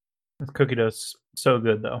This cookie dough's so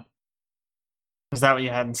good, though. Is that what you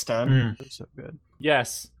had instead? It's so good.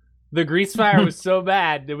 Yes. The grease fire was so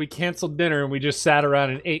bad that we canceled dinner and we just sat around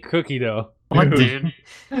and ate cookie dough. What, dude?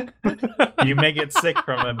 You may get sick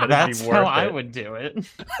from it, but That's it'd be worth how it. I would do it.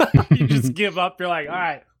 You just give up. You're like, all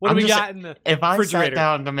right, what do we got in the If I refrigerator? sat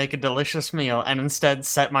down to make a delicious meal and instead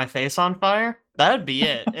set my face on fire, that'd be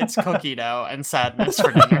it. It's cookie dough and sadness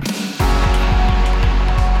for dinner.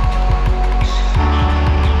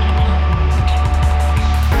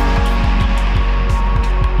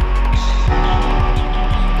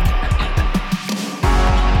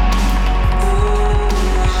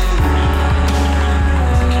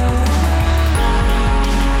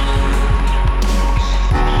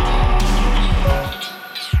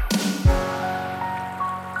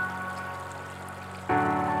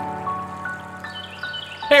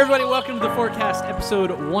 Hey everybody, welcome to The Forecast, episode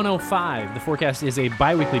 105. The Forecast is a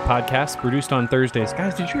bi-weekly podcast produced on Thursdays.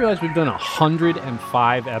 Guys, did you realize we've done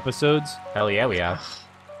 105 episodes? Hell yeah, we have.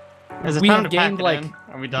 Is it We time have to pack gained, it like- in?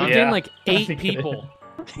 Are we We've done? Yeah. gained like I 8 think it people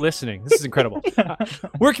listening. This is incredible.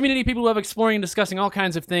 We're a community of people who love exploring and discussing all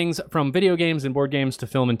kinds of things, from video games and board games to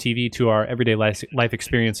film and TV to our everyday life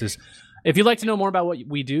experiences. If you'd like to know more about what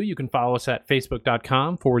we do, you can follow us at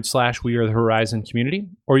facebook.com/We Are The Horizon community,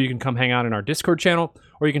 or you can come hang out in our Discord channel,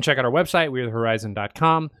 or you can check out our website,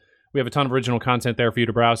 wearethehorizon.com. We have a ton of original content there for you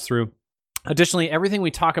to browse through. Additionally, everything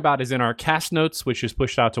we talk about is in our cast notes, which is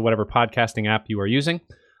pushed out to whatever podcasting app you are using.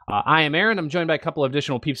 I am Aaron. I'm joined by a couple of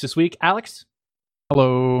additional peeps this week. Alyx.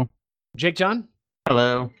 Hello. Jake John.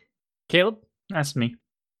 Hello. Caleb. That's me.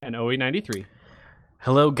 And OE93.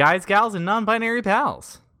 Hello, guys, gals, and non-binary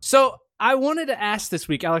pals. So I wanted to ask this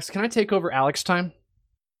week, Alyx, can I take over Alex time?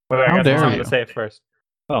 Wait, I How got dare something you. to say first.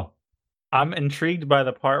 Oh. I'm intrigued by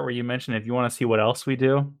the part where you mentioned if you want to see what else we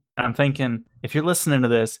do. I'm thinking, if you're listening to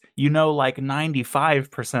this, you know like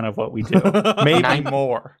 95% of what we do. Maybe Nine-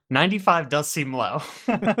 more. 95 does seem low.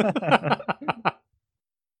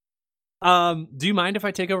 Do you mind if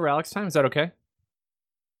I take over Alex time? Is that okay?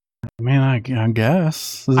 I mean, I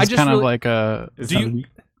guess this I is just kind of really- like a Do you-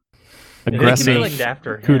 aggressive named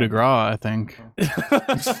after coup de him. grace. I think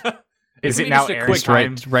Is Give it me now just a Aaron's quick-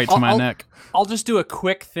 time? right to my I'll- neck. I'll just do a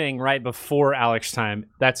quick thing right before Alex time.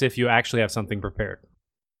 That's if you actually have something prepared.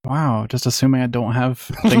 Wow, just assuming I don't have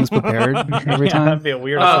things prepared every Yeah, time. that'd be a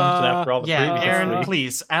weird assumption after all the Yeah, previous Aaron, week.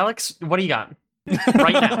 please. Alex, what do you got?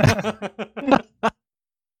 Right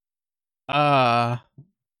now.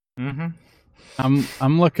 Mm-hmm.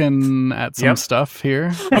 I'm looking at some Yep. stuff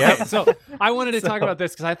here. Okay, so I wanted to talk about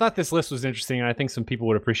this because I thought this list was interesting and I think some people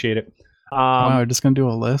would appreciate it. Wow, we're just gonna do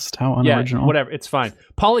a list. How unoriginal. Yeah, whatever. It's fine.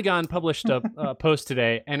 Polygon published a post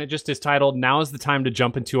today, and it just is titled, "Now is the time to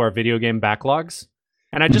jump into our video game backlogs."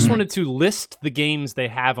 And I just Mhm. wanted to list the games they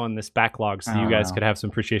have on this backlog so you guys Oh. could have some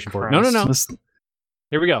appreciation for it. No. This,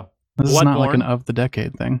 Here we go. this is not like an Bloodborne. of the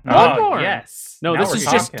decade thing. Oh, Bloodborne. yes. No, Now this we're is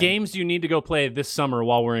just talking. games you need to go play this summer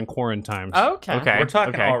while we're in quarantine. Okay. Okay. We're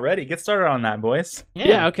talking okay. already. Get started on that, boys.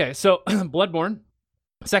 Yeah, okay. So, Bloodborne.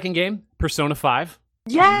 Second game, Persona 5.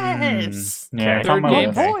 Yes. Yeah, it's Third on my game.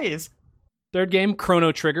 list. Boys. Third game,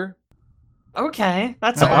 Chrono Trigger. Okay.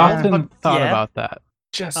 That's I've old, often but thought yeah. about that.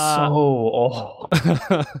 Just Uh, so old.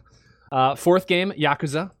 Fourth game,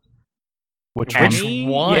 Yakuza. Which Which one?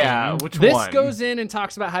 one? Yeah, which This one? goes in and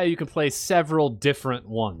talks about how you can play several different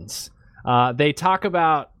ones. They talk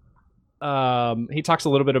about he talks a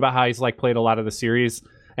little bit about how he's like played a lot of the series,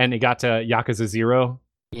 and it got to Yakuza 0,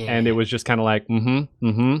 and it was just kind of like,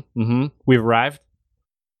 we've arrived.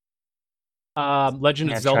 Legend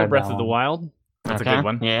Yeah, of I've Zelda tried Breath that of the one. Wild, That's Okay. a good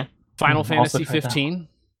one. Yeah. Final Also Fantasy tried that 15.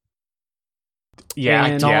 Yeah, I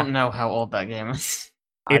And- don't know how old that game is.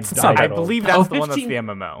 It's. died I at all. believe that's Oh, the one that's 15. the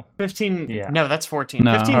MMO. 15. Yeah. No, that's 14.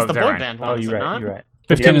 No. 15 is Oh, the they're boy right. band one, Oh, is you're it right. not? You're right.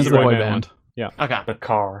 15 Yeah, is it's the a boy boy band. band. Okay. The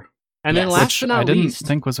car. And then Yes. last Which but not I didn't least,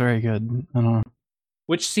 think was very good. I don't know.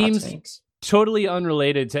 which seems totally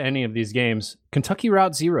unrelated to any of these games, Kentucky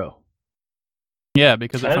Route Zero. Yeah,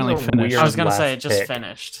 because it That is finally a finished. weird I was gonna last say it just pick.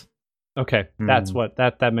 finished. Okay, that's Hmm. what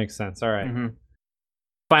that makes sense. All right. Mhm.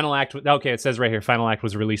 Final Act. Okay, it says right here, Final Act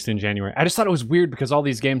was released in January. I just thought it was weird because all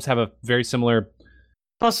these games have a very similar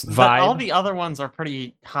Plus, Vibe. all the other ones are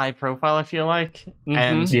pretty high profile, I feel like. Mhm.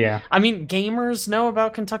 And Yeah. I mean, gamers know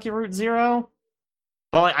about Kentucky Route Zero,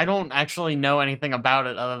 but like, I don't actually know anything about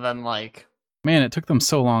it other than like, Man, it took them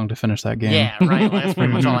so long to finish that game. yeah, right. Like, that's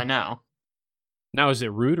pretty much all I know. Now, is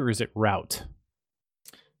it root or is it route?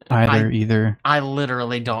 Either. I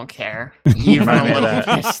literally don't care. Even a Remind me of little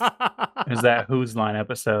that. bit. Is that Who's Line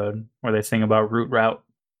episode where they sing about root route?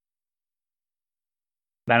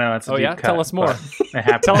 I know that's a Oh, deep yeah? cut, Tell us more. but It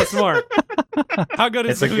happened. Tell us more. How good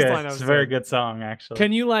is It's Whose Line? it's a very good song, actually.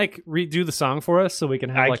 Can you like redo the song for us so we can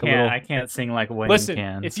have like a little? I can't sing like Wayne Listen,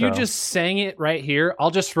 can. if you just sang it right here,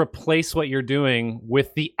 I'll just replace what you're doing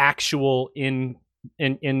with the actual in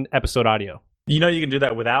episode audio. You know, you can do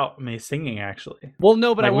that without me singing, actually. Well,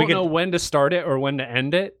 no, but Like, I won't know when to start it or when to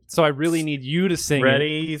end it. So I really need you to sing it.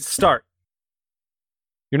 Ready, start.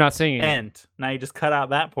 You're not singing. End. Now you just cut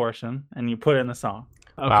out that portion and you put in the song.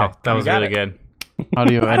 Okay. Wow, that You was got really it. good.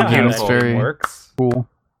 Audio editing is Beautiful. very Works. cool.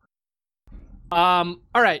 All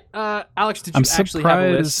right. Alex, did you I'm actually have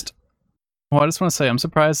a list? surprised. Well, I just want to say I'm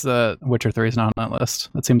surprised that Witcher 3 is not on that list.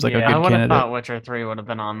 That seems like a Yeah, I good would have candidate. thought Witcher 3 would have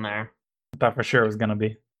been on there. I thought for sure it was going to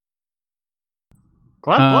be.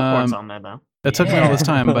 Glad Bloodborne's on there, though. It took me all this Yeah.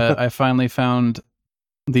 time, but I finally found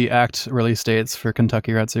the act release dates for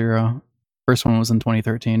Kentucky Route Zero. First one was in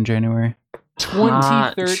 2013, January.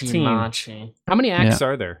 2013. Hachi-machi. How many acts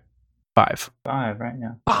are there? 5. 5 right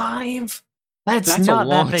now. 5? That's That's a not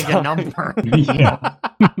long that big time. a number. Yeah.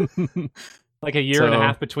 Like a year and a So-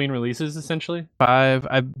 half between releases, essentially? 5.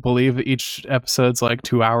 I believe each episode's like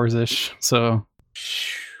 2 hours ish. So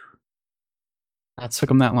That's took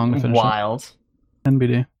them that long to finish it. wild.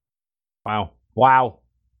 NBD. Wow.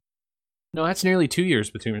 No, that's nearly 2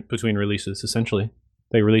 years between releases, essentially.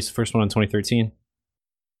 They released the first one in 2013.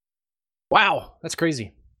 Wow, that's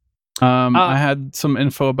crazy. I had some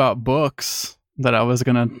info about books that I was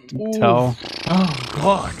gonna tell. Oh,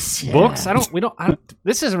 books. Yeah. Books?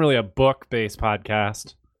 This isn't really a book-based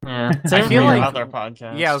podcast. Yeah. I feel like- other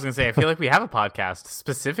podcasts. Yeah, I was gonna say, I feel like we have a podcast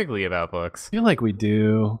specifically about books. I feel like we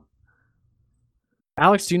do.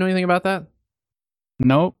 Alex, do you know anything about that?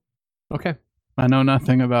 Nope. Okay. I know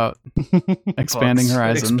nothing about expanding Books.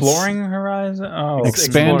 horizons. Exploring Horizon? Oh,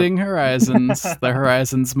 Expanding Horizons, the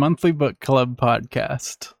Horizons Monthly Book Club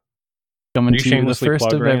podcast. Coming Are you to you the shamelessly first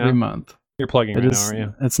plug of right every now? month. You're plugging It right is. now, aren't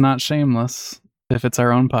you? It's not shameless if it's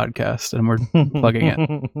our own podcast and we're plugging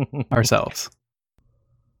it ourselves.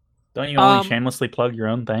 Don't you only Um, shamelessly plug your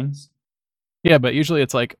own things? Yeah, but usually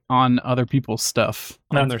it's like on other people's stuff.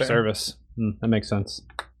 On That's their fair. service. That makes sense.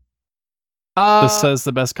 This says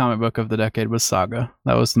the best comic book of the decade was Saga.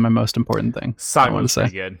 That was my most important thing. Saga wanna was say.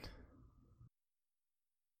 pretty good.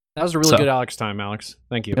 That was a really So- good Alex time, Alex.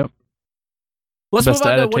 Thank you. Yep. Let's Best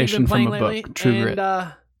move on to what you've adaptation been from playing a book, lately. True and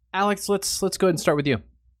Grit. Alex, let's go ahead and start with you.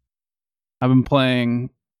 I've been playing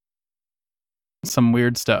some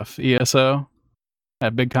weird stuff. ESO. Had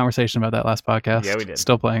a big conversation about that last podcast. Yeah, we did.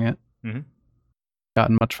 Still playing it. Mhm.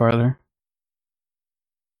 Gotten much farther.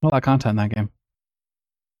 A lot of content in that game.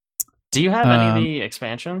 Do you have any of the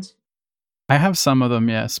expansions? I have some of them,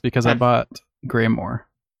 yes, because I Have- bought Greymore.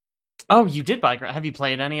 Oh, you did buy. Have you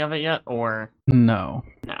played any of it yet, or No.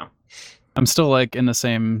 no? I'm still like in the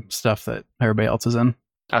same stuff that everybody else is in.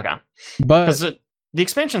 Okay, But because the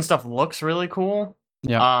expansion stuff looks really cool.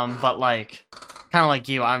 yeah. But like, kind of like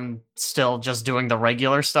you, I'm still just doing the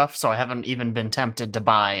regular stuff, so I haven't even been tempted to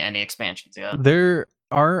buy any expansions yet. There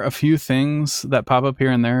are a few things that pop up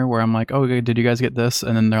here and there where I'm like, oh, okay, did you guys get this?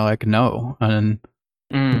 And then they're like, no. And then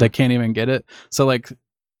Mm. they can't even get it. So like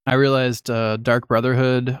I realized Dark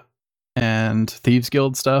Brotherhood and Thieves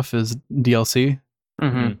Guild stuff is DLC.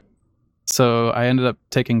 Mhm. So I ended up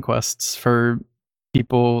taking quests for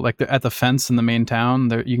people like at the fence in the main town.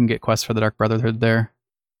 There you can get quests for the Dark Brotherhood there,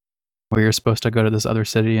 where you're supposed to go to this other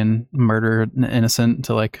city and murder an innocent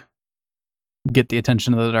to like get the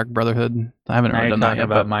attention of the Dark Brotherhood. I haven't Now really you're done that talking yet,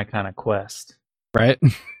 about but my kind of quest. right.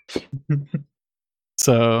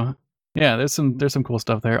 So yeah, there's some cool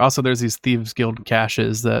stuff there. Also, there's these Thieves Guild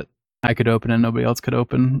caches that I could open and nobody else could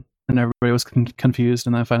open, and everybody was confused.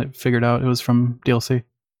 And I finally figured out it was from DLC.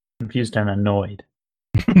 Confused and annoyed.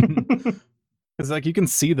 It's like you can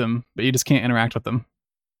see them, but you just can't interact with them.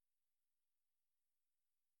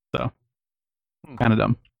 So, kind of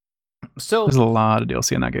dumb. So, There's a lot of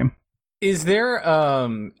DLC in that game. is there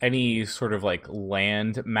any sort of like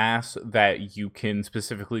land mass that you can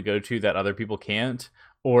specifically go to that other people can't?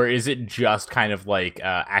 Or is it just kind of like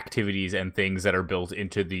activities and things that are built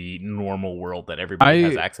into the normal world that everybody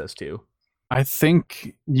has access to? I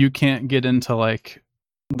think you can't get into like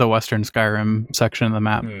the Western Skyrim section of the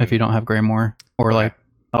map if you don't have Greymoor, or Okay. like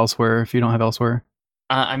elsewhere if you don't have elsewhere.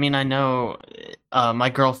 I mean, I know my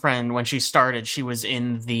girlfriend, when she started, she was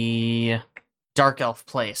in the Dark Elf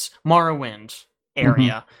place, Morrowind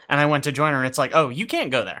area, and I went to join her, and it's like, oh, you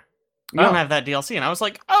can't go there. You Oh. don't have that DLC. And I was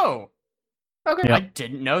like, oh, okay. Yep. I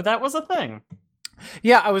didn't know that was a thing.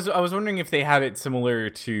 Yeah, I was wondering if they had it similar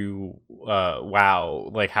to WoW,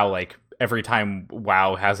 like how like every time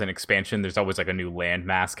WoW has an expansion, there's always like a new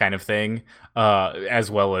landmass kind of thing,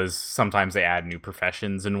 as well as sometimes they add new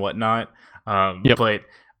professions and whatnot. Yep. But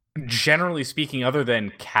generally speaking, other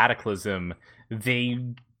than Cataclysm,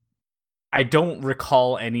 I don't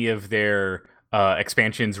recall any of their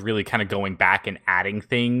expansions really kind of going back and adding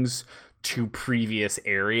things to previous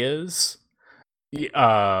areas.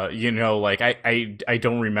 Like I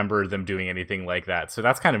don't remember them doing anything like that. So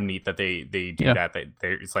that's kind of neat that they do that.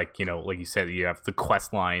 It's like, like you said, you have the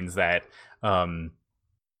quest lines that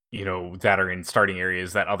that are in starting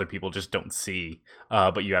areas that other people just don't see,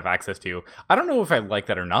 but you have access to. I don't know if I like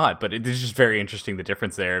that or not, but it is just very interesting, the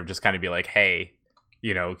difference there of just kind of be like, hey,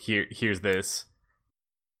 here's this.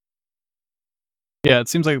 Yeah, it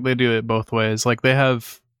seems like they do it both ways. Like they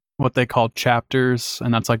have what they call chapters,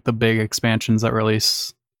 and that's like the big expansions that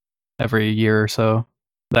release every year or so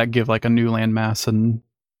that give like a new landmass and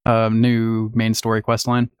new main story quest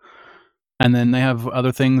line. And then they have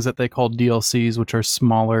other things that they call DLCs, which are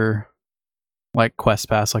smaller, like quest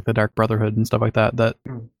pass, like the Dark Brotherhood and stuff like that, that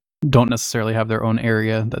don't necessarily have their own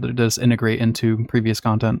area, that they just integrate into previous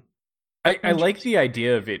content. I like the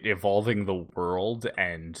idea of it evolving the world,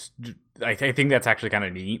 and I think that's actually kind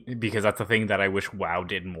of neat, because that's the thing that I wish WoW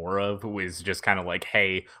did more of, was just kind of like,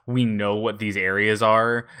 hey, we know what these areas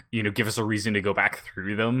are, give us a reason to go back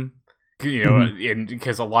through them, and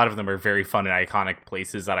because a lot of them are very fun and iconic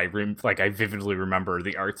places that I vividly remember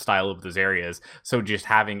the art style of those areas. So just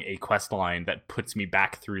having a quest line that puts me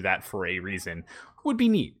back through that for a reason would be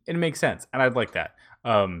neat, and it makes sense, and I'd like that.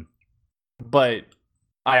 But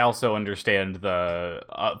I also understand the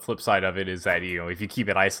flip side of it is that, if you keep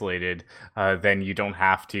it isolated, then you don't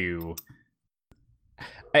have to.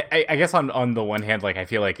 I guess on the one hand, like, I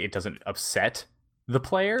feel like it doesn't upset the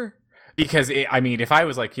player, because if I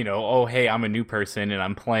was like, oh, hey, I'm a new person and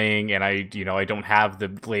I'm playing and I don't have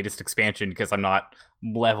the latest expansion because I'm not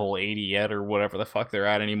level 80 yet or whatever the fuck they're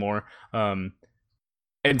at anymore.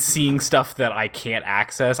 And seeing stuff that I can't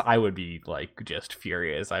access, I would be like just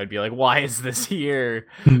furious. I would be like, why is this here?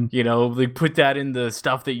 Like, put that in the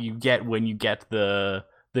stuff that you get when you get the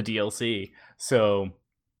DLC. So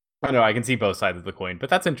I don't know, I can see both sides of the coin,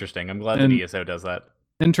 but that's interesting. I'm glad that ESO does that.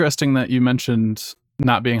 Interesting that you mentioned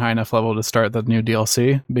not being high enough level to start the new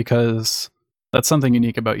DLC, because that's something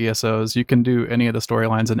unique about ESOs. You can do any of the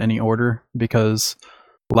storylines in any order because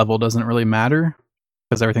level doesn't really matter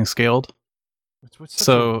because everything's scaled. It's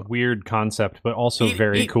such a weird concept, but also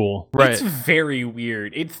very cool. Right. It's very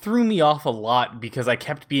weird. It threw me off a lot because I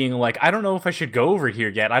kept being like, I don't know if I should go over here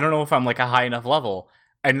yet. I don't know if I'm like a high enough level.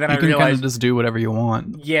 And then I realized you can kind of just do whatever you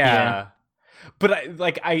want. Yeah. But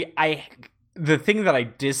I the thing that I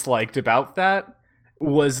disliked about that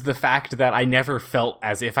was the fact that I never felt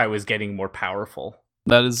as if I was getting more powerful.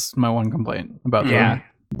 That is my one complaint about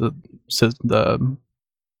the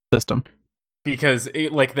system. Because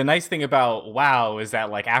the nice thing about WoW is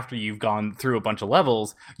that, like, after you've gone through a bunch of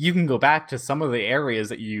levels, you can go back to some of the areas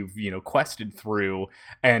that you've quested through,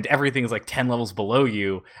 and everything's like 10 levels below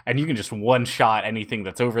you, and you can just one shot anything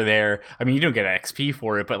that's over there. I mean, you don't get XP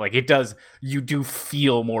for it, but like you do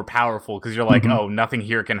feel more powerful because you're like, oh, nothing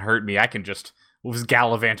here can hurt me. I can just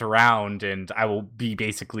gallivant around and I will be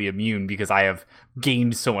basically immune because I have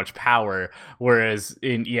gained so much power. Whereas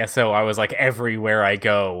in ESO, I was like, everywhere I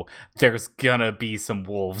go, there's gonna be some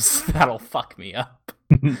wolves that'll fuck me up.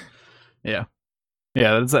 Yeah,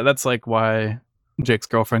 that's like why Jake's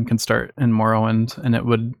girlfriend can start in Morrowind and it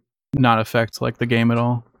would not affect like the game at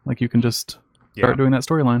all. Like you can just start doing that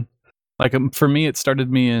storyline. Like for me, it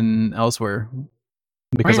started me in Elsewhere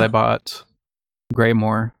because I bought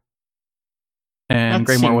Greymoor. And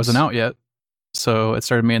Greymoor wasn't out yet, so it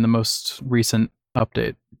started me in the most recent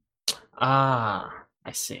update. Ah,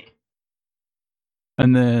 I see.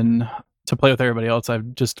 And then to play with everybody else, I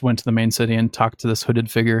just went to the main city and talked to this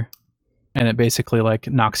hooded figure, and it basically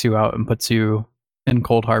like knocks you out and puts you in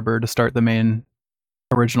Cold Harbor to start the main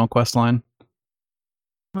original quest line.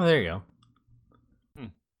 Oh, there you go.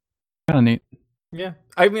 Kind of neat. Yeah,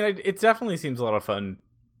 I mean, it definitely seems a lot of fun.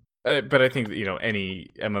 But I think that,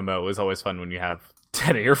 any MMO is always fun when you have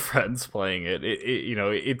 10 of your friends playing it.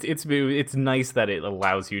 It's nice that it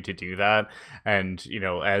allows you to do that. And,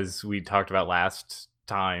 as we talked about last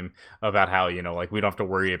time about how, like, we don't have to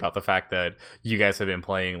worry about the fact that you guys have been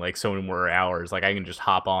playing like so many more hours. Like, I can just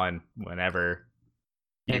hop on whenever.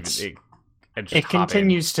 It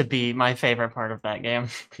continues to be my favorite part of that game.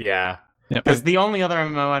 Yeah. Because the only other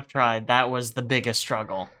MMO I've tried, that was the biggest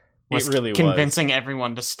struggle. It really was convincing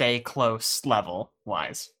everyone to stay close level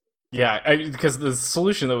wise. Yeah, because the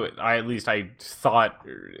solution that I thought,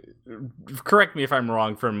 correct me if I'm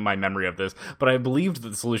wrong from my memory of this, but I believed that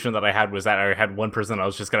the solution that I had was that I had one person I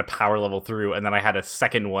was just going to power level through, and then I had a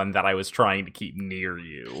second one that I was trying to keep near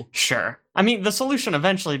you. Sure. I mean, the solution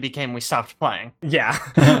eventually became we stopped playing. Yeah,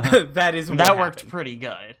 that is what That worked happened. pretty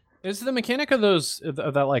good. Is the mechanic of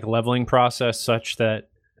that like leveling process such that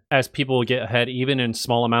as people get ahead, even in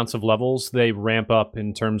small amounts of levels, they ramp up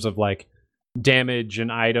in terms of like damage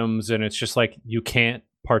and items, and it's just like you can't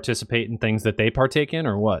participate in things that they partake in,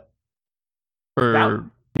 or what?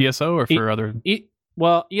 For ESO or for other?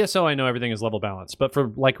 Well, ESO, I know everything is level balanced, but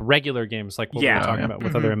for like regular games, like what we were talking about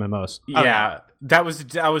with other MMOs. Yeah, that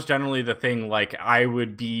was generally the thing. Like, I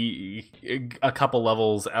would be a couple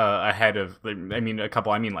levels ahead of. I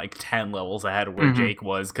mean, like 10 levels ahead of where Jake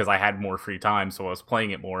was, because I had more free time, so I was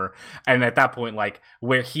playing it more. And at that point, like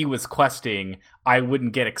where he was questing, I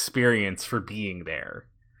wouldn't get experience for being there.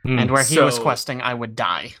 And where he was questing, I would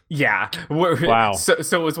die. Yeah. Wow. So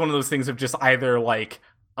it was one of those things of just either like,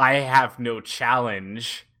 I have no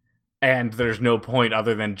challenge and there's no point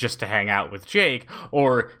other than just to hang out with Jake,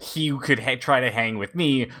 or he could try to hang with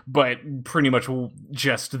me, but pretty much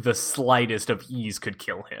just the slightest of ease could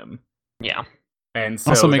kill him. Yeah. And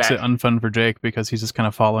so also makes it unfun for Jake because he's just kind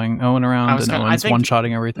of following Owen around and Owen's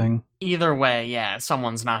one-shotting everything. Either way, yeah,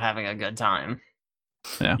 someone's not having a good time.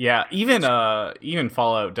 Yeah, even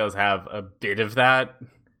Fallout does have a bit of that,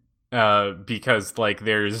 because like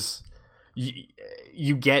there's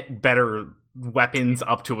you get better weapons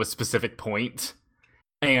up to a specific point,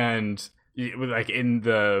 and like in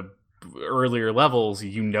the earlier levels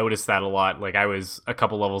you notice that a lot. Like I was a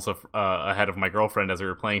couple levels ahead of my girlfriend as we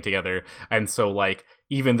were playing together, and so like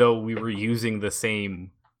even though we were using the same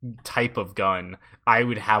type of gun, I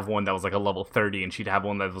would have one that was like a level 30 and she'd have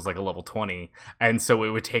one that was like a level 20, and so it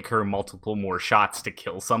would take her multiple more shots to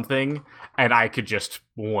kill something, and I could just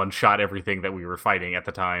one shot everything that we were fighting at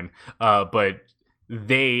the time. But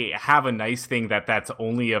they have a nice thing that's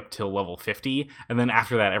only up till level 50, and then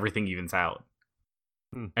after that everything evens out.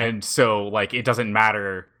 And so like it doesn't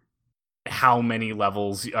matter how many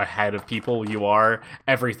levels ahead of people you are,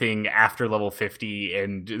 everything after level 50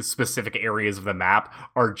 and specific areas of the map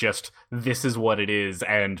are just, this is what it is,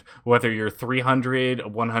 and whether you're 300,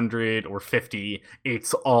 100, or 50,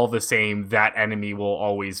 it's all the same. That enemy will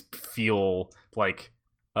always feel like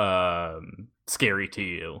scary to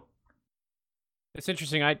you. It's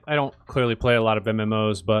interesting. I don't clearly play a lot of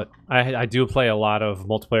MMOs, but I do play a lot of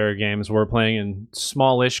multiplayer games where we're playing in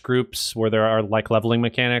smallish groups where there are like leveling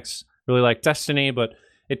mechanics, really like Destiny, but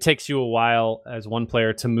it takes you a while as one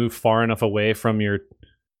player to move far enough away from your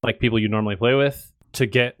like people you normally play with to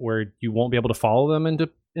get where you won't be able to follow them into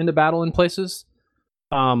battle in places.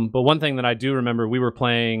 But one thing that I do remember, we were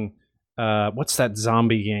playing what's that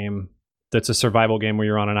zombie game that's a survival game where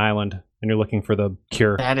you're on an island and you're looking for the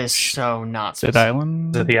cure. That is so not Dead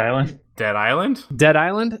Island? Is it the island? Dead Island? Dead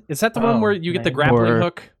Island? Is that the one where you get the grappling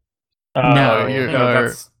hook? No,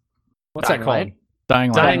 that's what's that called?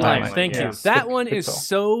 Dying Light. Thank you. Yes. That one is Good call.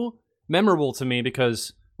 so memorable to me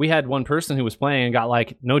because we had one person who was playing and got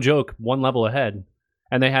like, no joke, one level ahead.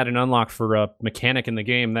 And they had an unlock for a mechanic in the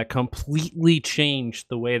game that completely changed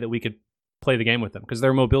the way that we could play the game with them because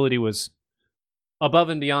their mobility was above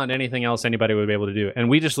and beyond anything else anybody would be able to do. And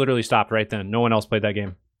we just literally stopped right then. No one else played that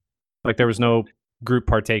game. Like there was no group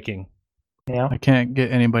partaking. Yeah. I can't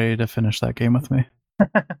get anybody to finish that game with me.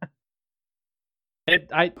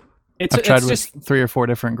 I've tried with 3 or 4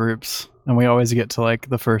 different groups, and we always get to like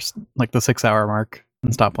the 6-hour mark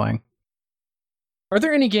and stop playing. Are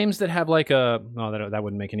there any games that have like a... Oh, that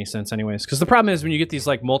wouldn't make any sense anyways. Because the problem is when you get these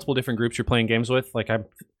like multiple different groups you're playing games with, like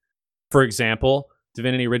for example,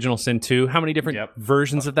 Divinity Original Sin 2, how many different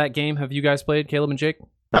versions of that game have you guys played, Caleb and Jake?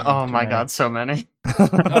 Oh my god, so many.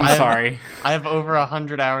 I'm sorry. I have over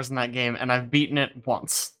 100 hours in that game, and I've beaten it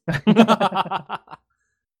once. I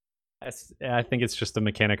think it's just a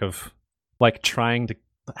mechanic of like trying to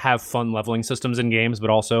have fun leveling systems in games, but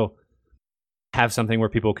also have something where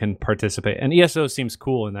people can participate. And ESO seems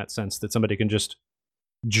cool in that sense that somebody can just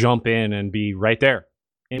jump in and be right there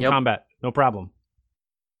in combat, no problem.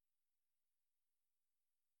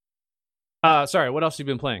 Sorry, what else have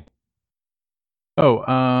you been playing? Oh,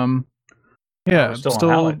 yeah, We're still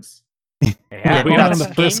on Alyx. Yeah, we got on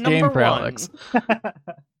the first game for one.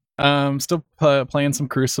 Alyx. Still playing some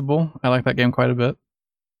Crucible. I like that game quite a bit.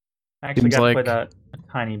 I actually got to play that a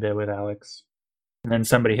tiny bit with Alyx. And then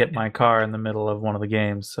somebody hit my car in the middle of one of the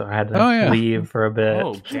games, so I had to leave for a bit.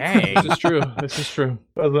 Oh, dang. This is true. This is true.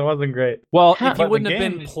 It wasn't great. Well, if he But wouldn't the have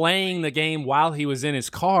been game- playing the game while he was in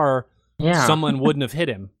his car, Yeah. someone wouldn't have hit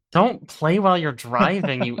him. Don't play while you're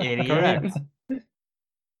driving, you idiot. Correct.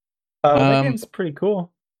 That Um, game's pretty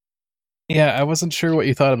cool. Yeah, I wasn't sure what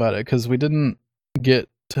you thought about it because we didn't get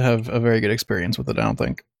to have a very good experience with it, I don't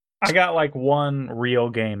think. I got like one real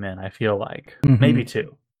game in, I feel like. Mhm. Maybe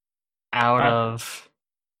two. Out of...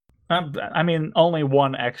 I mean, only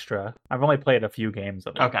one extra. I've only played a few games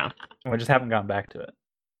of it. Okay. We just haven't gone back to it.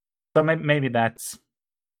 So maybe that's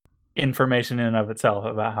information in and of itself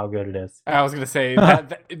about how good it is. I was gonna say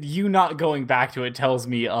that you not going back to it tells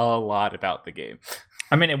me a lot about the game.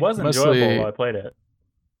 I mean, it was Mostly- enjoyable while I played it.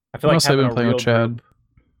 I feel like Mostly having been a playing real with Chad. group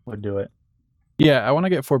would do it. Yeah, I want to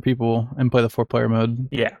get 4 people and play the 4-player mode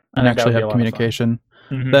Yeah, and actually have communication.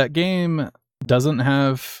 Mm-hmm. That game doesn't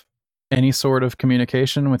have any sort of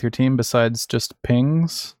communication with your team besides just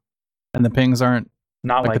pings, and the pings aren't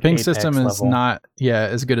Not like the ping Apex system is level. not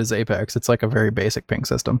as good as Apex. It's like a very basic ping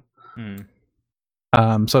system.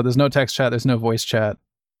 Hmm. So there's no text chat, there's no voice chat,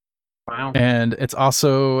 Wow. and it's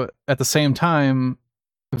also at the same time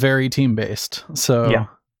very team based. So Yeah.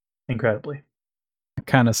 Incredibly. it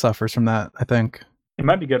kind of suffers from that, I think. It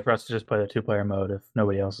might be good for us to just play the 2-player mode if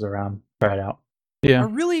nobody else is around. Try it out. Yeah. Are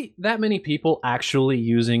really that many people actually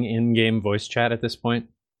using in-game voice chat at this point?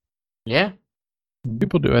 Yeah.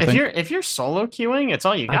 People do, I If think. you're solo queuing, it's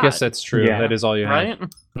all you got. I guess that's true. Yeah. That is all you have. right?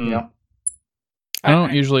 Hmm. Yeah. I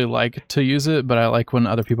don't usually like to use it, but I like when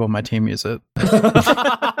other people on my team use it.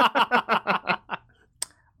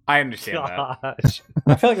 I understand that. Gosh.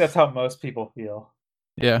 I feel like that's how most people feel.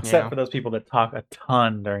 Yeah. Except Yeah. for those people that talk a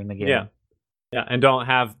ton during the game. Yeah. Yeah, and don't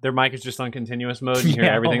have their mic is just on continuous mode. You hear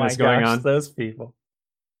Yeah, everything oh my that's going gosh, on. Those people.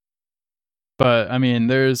 But I mean,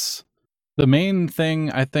 there's the main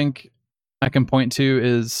thing I think I can point to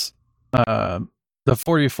is the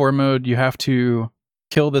 4v4 mode. You have to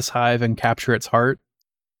kill this hive and capture its heart,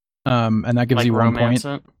 and that gives Like you 1 point. romance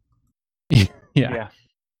it. Yeah.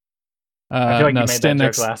 I feel like no, you made stand that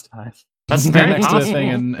next, joke last time. That's stand very next to the possible. thing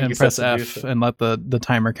and You press said F seduce it. and let the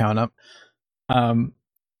timer count up.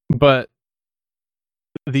 But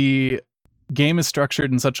the game is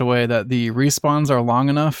structured in such a way that the respawns are long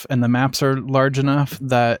enough and the maps are large enough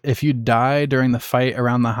that if you die during the fight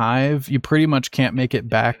around the hive, you pretty much can't make it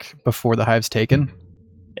back before the hive's taken.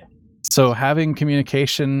 Yeah. So having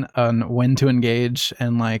communication on when to engage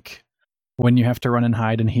and like when you have to run and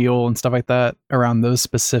hide and heal and stuff like that around those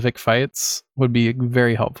specific fights would be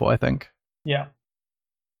very helpful, I think. Yeah.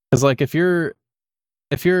 Because like if you're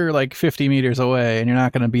like 50 meters away and you're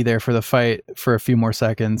not going to be there for the fight for a few more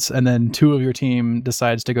seconds, and then 2 of your team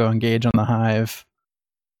decides to go engage on the hive,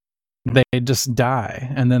 they just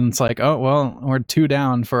die, and then it's like, oh well, we're 2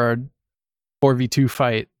 down for our 4v2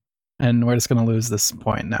 fight, and we're just going to lose this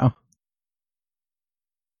point now.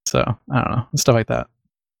 So I don't know, stuff like that.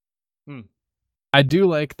 I do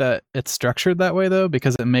like that it's structured that way though,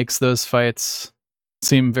 because it makes those fights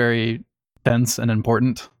seem very tense and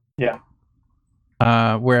important. Yeah.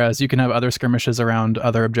 Whereas you can have other skirmishes around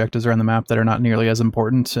other objectives around the map that are not nearly as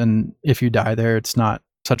important, and if you die there, it's not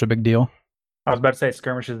such a big deal. I was about to say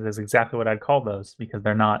skirmishes is exactly what I'd call those because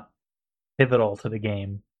they're not pivotal to the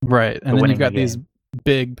game. Right, and then winning you've got the these game.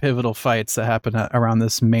 big pivotal fights that happen around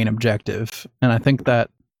this main objective, and I think that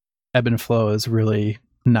ebb and flow is really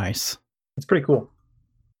nice. It's pretty cool.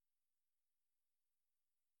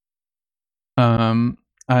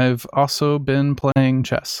 I've also been playing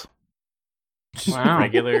chess. Just Wow.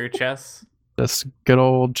 regular chess. Just good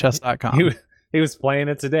old chess.com. He was playing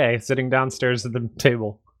it today, sitting downstairs at the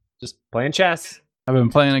table, just playing chess. I've been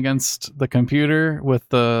playing against the computer with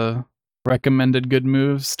the recommended good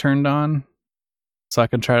moves turned on, so I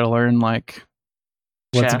can try to learn like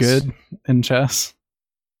what's Chess. good in chess.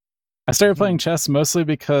 I started playing chess mostly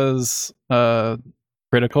because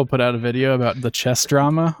Critical put out a video about the chess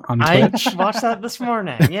drama on Twitch. I watched that this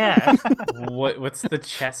morning. Yeah. What's the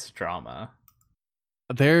chess drama?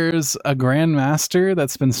 There's a grandmaster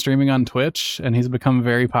that's been streaming on Twitch, and he's become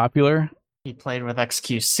very popular. He played with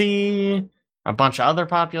XQC, a bunch of other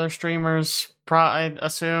popular streamers. I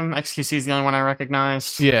assume XQC is the only one I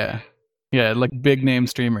recognized. Yeah, like big name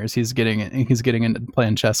streamers. He's getting into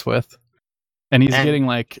playing chess with, and he's getting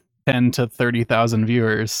like 10 to 30,000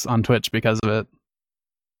 viewers on Twitch because of it.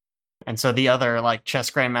 And so the other like chess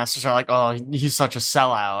grandmasters are like, "Oh, he's such a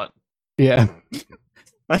sellout." Yeah,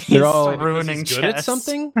 He's all- ruining He's chess. good at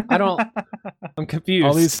something? I don't. I'm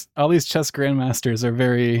confused. all these chess grandmasters are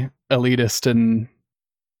very elitist and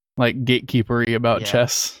like gatekeepery about Yeah.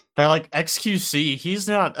 chess. They're like, XQC, he's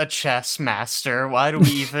not a chess master. Why do we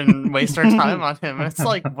even waste our time on him? And it's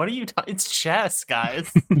like, what are you it's chess,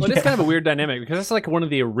 guys. Well, it's kind of a weird dynamic because it's like one of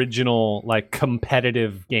the original like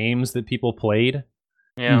competitive games that people played.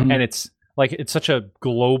 Yeah. Mhm. And it's like it's such a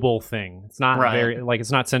global thing. It's not Right. very like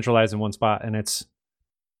it's not centralized in one spot, and it's.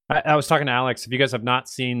 I was talking to Alex. If you guys have not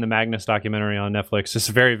seen the Magnus documentary on Netflix, it's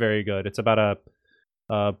very, very good. It's about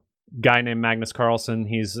a guy named Magnus Carlsen.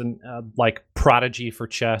 He's an like prodigy for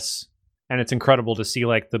chess, and it's incredible to see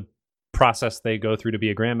like the process they go through to be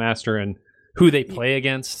a grandmaster and who they play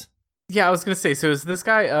against. Yeah, I was gonna say. So is this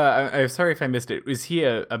guy? I'm sorry if I missed it. Is he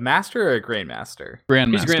a master or a grandmaster?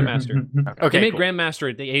 Grandmaster. He's grandmaster. Okay, He made cool. grandmaster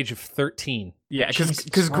at the age of 13. Yeah, Jesus,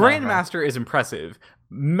 because whatever. grandmaster is impressive.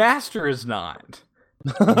 Master is not.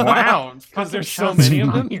 Wow, Because there's so many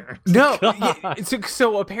of them. Here. No, God. yeah,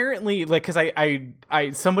 so apparently, like, because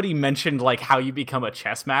I somebody mentioned like how you become a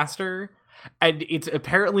chess master, and it's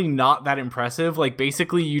apparently not that impressive. Like,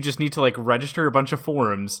 basically, you just need to like register a bunch of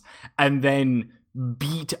forums and then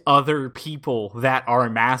beat other people that are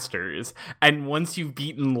masters. And once you've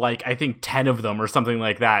beaten like I think 10 of them or something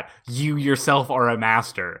like that, you yourself are a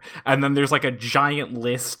master. And then there's like a giant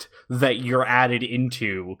list that you're added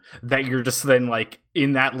into that you're just then like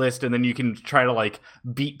in that list, and then you can try to like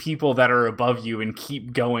beat people that are above you and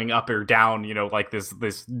keep going up or down, you know, like this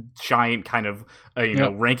giant kind of you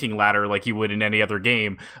know, ranking ladder like you would in any other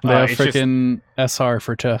game. They have It's just- freaking SR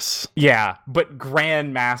for chess. yeah, but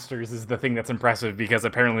Grandmasters is the thing that's impressive because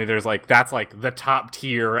apparently there's like that's like the top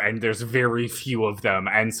tier and there's very few of them,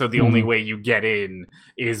 and so the only way you get in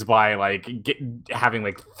is by like having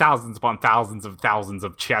like thousands upon thousands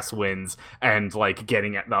of chess wins and like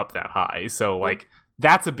getting it up that high. So like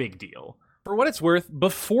that's a big deal. For what it's worth,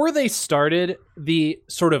 before they started the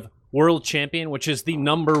sort of world champion, which is the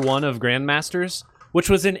number one of grandmasters, which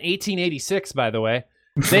was in 1886, by the way,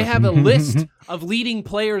 they have a list of leading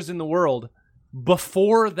players in the world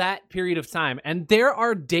before that period of time. And there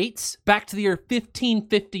are dates back to the year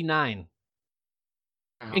 1559.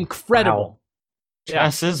 Incredible. Wow.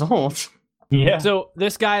 Chess is old. Yeah. So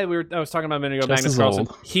this guy I was talking about a minute ago, Chess Magnus is Carlsen,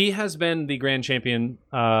 old. he has been the grand champion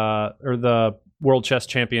or the world chess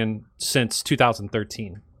champion since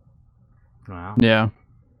 2013. Wow. Yeah.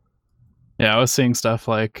 Yeah, I was seeing stuff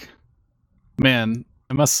like, man,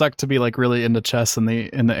 it must suck to be like really into chess in the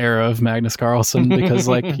era of Magnus Carlsen because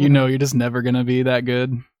like you know you're just never gonna be that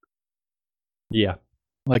good. Yeah.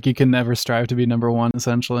 Like you can never strive to be number one.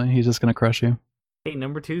 Essentially, he's just gonna crush you. Hey,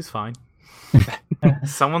 number 2's fine.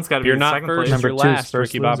 Someone's got to If be you're in not second first, place. Number you're two's last,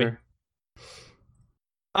 first Ricky Bobby. loser.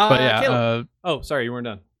 But yeah, Caleb. Oh, sorry, you weren't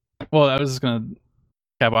done. well, I was just gonna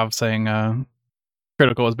cap off saying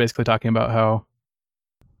Critical was basically talking about how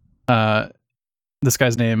this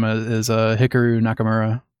guy's name is Hikaru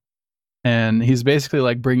Nakamura, and he's basically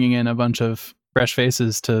like bringing in a bunch of fresh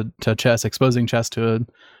faces to chess, exposing chess to a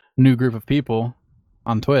new group of people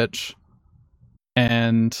on Twitch,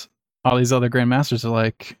 and all these other grandmasters are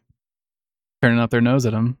like turning up their nose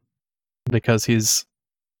at him because he's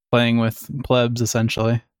playing with plebs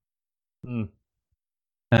essentially. Hmm.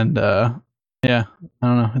 And yeah, I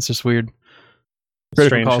don't know, it's just weird. Critical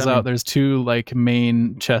Strange. calls I mean, out there's two like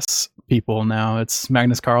main chess people now. It's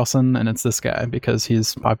Magnus Carlsen and it's this guy because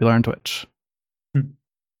he's popular on Twitch.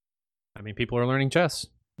 I mean, people are learning chess.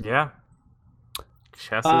 Yeah.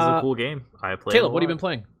 Chess is a cool game. I play. Caleb, what have you been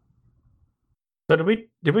playing? So did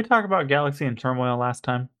we talk about Galaxy and Turmoil last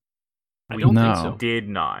time? I We don't No. think so. Did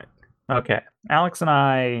not. Okay. Alex and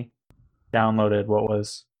I downloaded what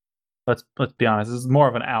was let's be honest, this is more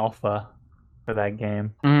of an alpha for that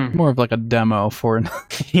game. More of like a demo for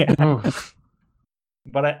Yeah. Oof.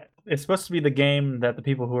 But it's supposed to be the game that the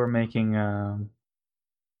people who are making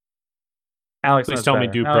Alex Please knows tell me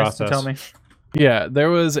better. due Alex, process. Tell me. Yeah, there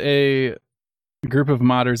was a group of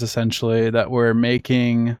modders essentially that were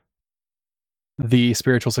making the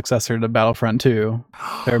spiritual successor to Battlefront 2.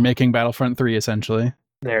 They were making Battlefront 3 essentially.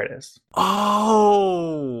 There it is.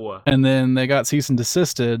 Oh. And then they got cease and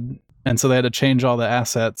desisted, and so they had to change all the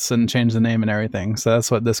assets and change the name and everything. So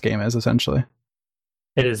that's what this game is essentially.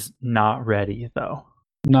 It is not ready though.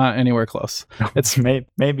 Not anywhere close. It's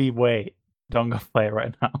maybe wait. Don't go play it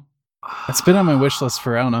right now. It's been on my wish list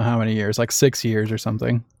for I don't know how many years, like 6 years or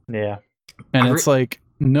something. Yeah. And I it's like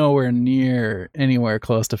nowhere near anywhere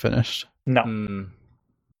close to finished. No. Hmm.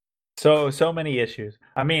 So many issues.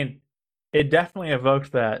 I mean, it definitely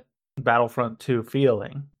evoked that Battlefront 2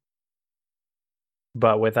 feeling,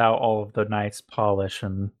 but without all of the nice polish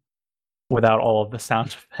and without all of the sound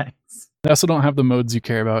effects. They also don't have the modes you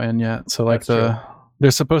care about in yet. So like That's true.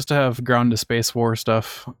 they're supposed to have ground to space war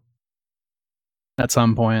stuff at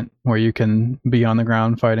some point where you can be on the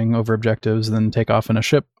ground fighting over objectives, then take off in a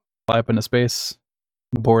ship, fly up into space,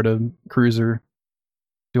 board a cruiser,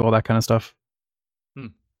 do all that kind of stuff.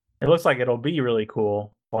 It looks like it'll be really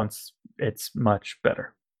cool once it's much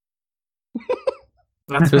better.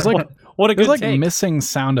 There's like what a there's good like take. missing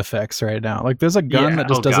sound effects right now. Like there's a gun Yeah. that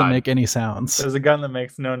just Oh, doesn't God. make any sounds. There's a gun that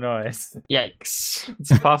makes no noise. Yikes.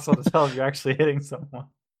 It's impossible to tell if you're actually hitting someone.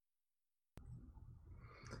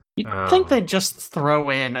 You'd Oh. think they'd just throw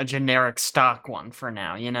in a generic stock one for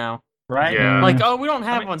now, you know? Right? Yeah. Like, oh, we don't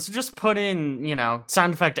have mean- one, so just put in,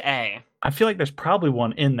 sound effect A. I feel like there's probably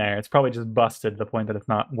one in there. It's probably just busted to the point that it's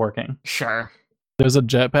not working. Sure. There's a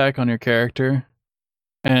jetpack on your character,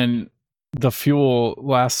 and the fuel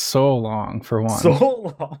lasts so long for one.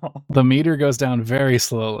 So long. The meter goes down very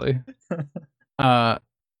slowly. And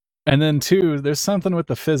then two, there's something with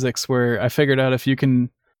the physics where I figured out if you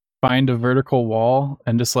can find a vertical wall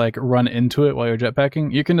and just like run into it while you're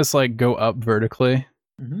jetpacking, you can just like go up vertically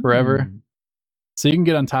forever. Mm. So you can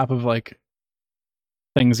get on top of like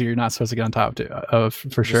things you're not supposed to get on top of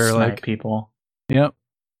for Just sure. snipe Like, people. yep.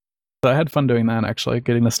 So I had fun doing that actually,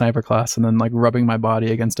 getting the sniper class and then like rubbing my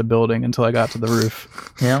body against a building until I got to the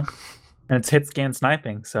roof. Yeah. And it's hit scan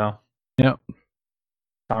sniping, so Yep.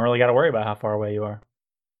 don't really got to worry about how far away you are.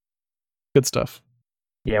 Good stuff.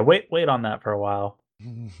 Yeah, wait on that for a while.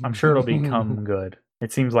 I'm sure it'll become good.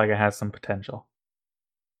 It seems like it has some potential.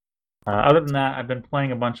 Other than that, I've been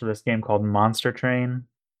playing a bunch of this game called Monster Train.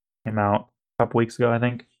 Came out a couple weeks ago, I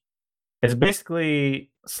think. It's basically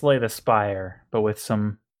Slay the Spire, but with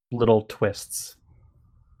some little twists.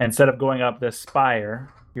 Instead of going up this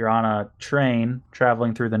spire, you're on a train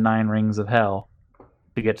traveling through the 9 rings of hell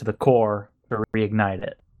to get to the core to reignite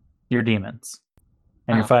it. You're demons.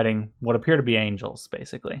 And you're fighting what appear to be angels,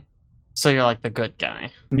 basically. So you're like the good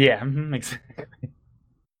guy. Yeah, exactly.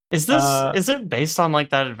 Is it based on like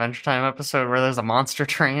that Adventure Time episode where there's a monster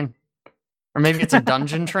train? Or maybe it's a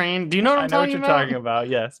dungeon train? Do you know what I I'm know what talking you're about? talking about,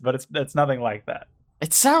 yes, but it's nothing like that.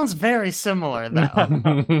 It sounds very similar though.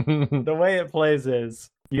 The way it plays is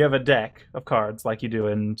you have a deck of cards like you do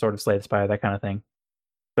in sort of Slay the Spire, that kind of thing.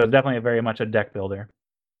 So it's definitely very much a deck builder.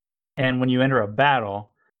 And when you enter a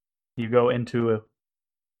battle, you go into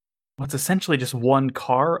what's essentially just one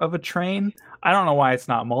car of a train. I don't know why it's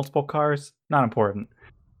not multiple cars. Not important.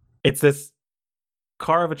 It's this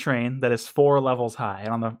car of a train that is 4 levels high,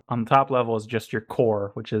 and on the top level is just your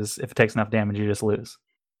core, which is if it takes enough damage, you just lose.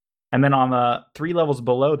 And then on the 3 levels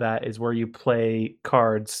below that is where you play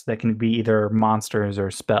cards that can be either monsters or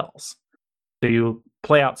spells. So you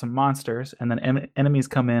play out some monsters, and then enemies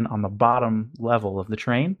come in on the bottom level of the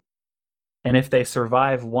train. And if they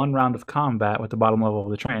survive 1 round of combat with the bottom level of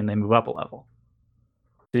the train, they move up a level.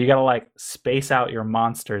 So you gotta like space out your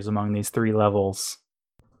monsters among these 3 levels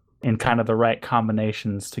in kind of the right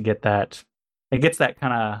combinations to get that. It gets that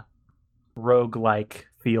kind of rogue-like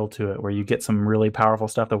feel to it, where you get some really powerful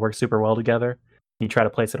stuff that works super well together. You try to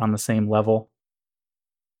place it on the same level.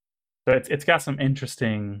 So it's got some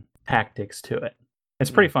interesting tactics to it.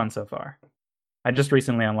 It's pretty fun so far. I just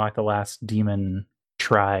recently unlocked the last demon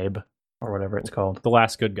tribe, or whatever it's called. The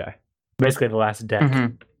last good guy. Basically the last deck.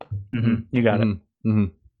 Mhm. You got it. Mm-hmm.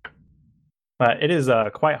 But it is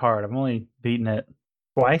quite hard. I've only beaten it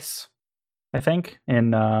twice, I think,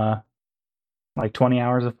 in like 20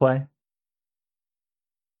 hours of play.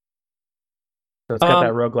 So it's got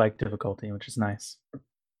that roguelike difficulty, which is nice.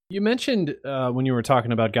 You mentioned when you were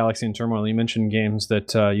talking about Galaxy and Turmoil, you mentioned games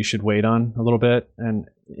that you should wait on a little bit. And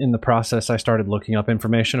in the process, I started looking up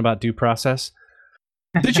information about due process.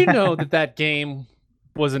 Did you know that game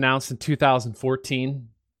was announced in 2014?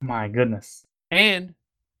 My goodness. And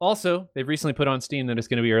also, they've recently put on Steam that it's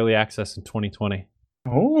going to be early access in 2020.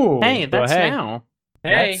 Oh, Hey, that's hey. now.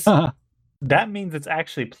 Hey, that means it's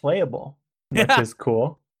actually playable, which Yeah. is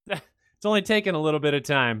cool. it's only taken a little bit of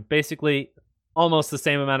time. Basically, almost the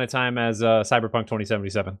same amount of time as Cyberpunk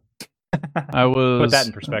 2077. I was Put that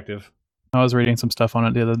in perspective. I was reading some stuff on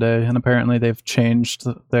it the other day, and apparently they've changed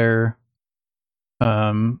their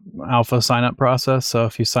alpha sign up process. So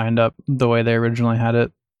if you signed up the way they originally had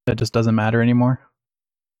it, it just doesn't matter anymore.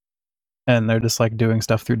 And they're just like doing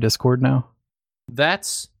stuff through Discord now.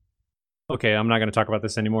 That's okay. I'm not going to talk about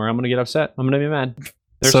this anymore. I'm going to get upset. I'm going to be mad.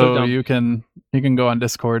 They're so So dumb. you can go on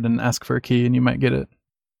Discord and ask for a key, and you might get it.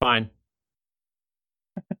 Fine.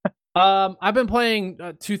 I've been playing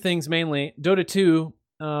 2 things mainly. Dota 2.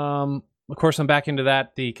 Of course, I'm back into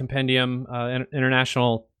that. The Compendium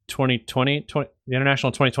International 2020, the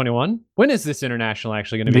International 2021. When is this international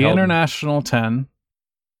actually going to be The held? International 10.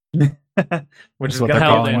 Which is what going to they're be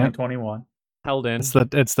calling it. 2021. Held in. It's the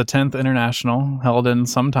 10th International, held in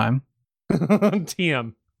sometime.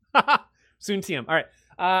 TM. Soon TM. All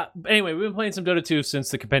right. Anyway, we've been playing some Dota 2 since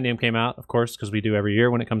the Compendium came out, of course, because we do every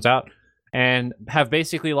year when it comes out, and have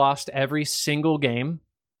basically lost every single game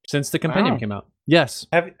since the Compendium Wow. came out. Yes.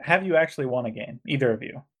 Have you actually won a game? Either of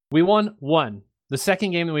you? We won 1. The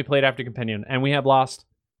second game that we played after Companion, and we have lost.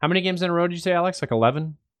 How many games in a row did you say, Alex? Like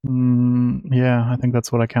 11? Yeah, I think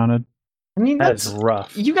that's what I counted. I mean, That's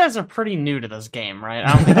rough. You guys are pretty new to this game, right?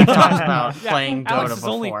 I don't think we've talked about playing Dota Alex is before.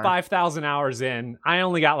 only 5,000 hours in. I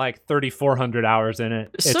only got like 3,400 hours in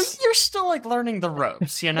it. So you're still like learning the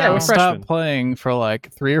ropes, you know? Yeah, We we're stopped freshmen. playing for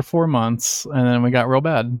like 3 or 4 months, and then we got real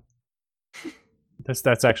bad.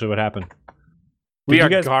 That's actually what happened. Did We you are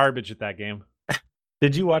guys- garbage at that game.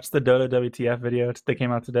 Did you watch the Dota WTF video that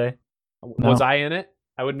came out today? Was I in it?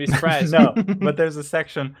 I wouldn't be surprised. No, but there's a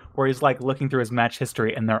section where he's like looking through his match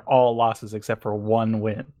history, and they're all losses except for one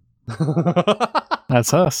win.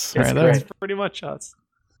 That's us It's right there. great. That's pretty much us.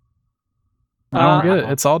 I don't get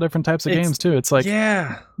it. It's all different types of It's- games too. It's like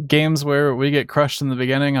yeah, games where we get crushed in the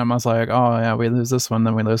beginning. I'm just like, oh yeah, we lose this one,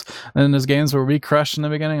 then we lose. And then there's games where we crush in the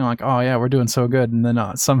beginning. I'm like, oh yeah, we're doing so good, and then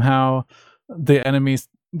somehow the enemy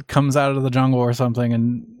comes out of the jungle or something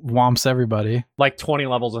and whomps everybody. Like 20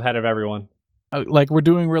 levels ahead of everyone. Like we're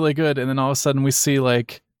doing really good, and then all of a sudden we see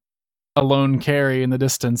like a lone carry in the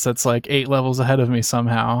distance that's like 8 levels ahead of me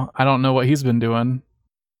somehow. I don't know what he's been doing,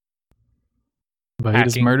 but he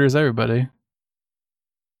just Hacking. murders everybody.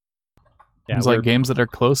 Yeah, It's like games that are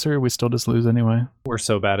closer, we still just lose anyway. we're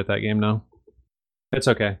so bad at that game now. It's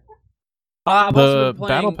okay. I've also The been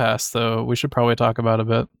battle playing- pass, though, we should probably talk about a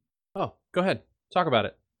bit. Oh, go ahead. Talk about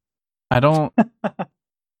it. I don't.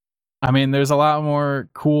 I mean, there's a lot more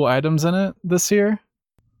cool items in it this year,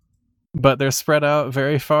 but they're spread out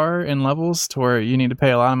very far in levels to where you need to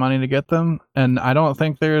pay a lot of money to get them. And I don't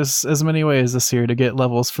think there's as many ways this year to get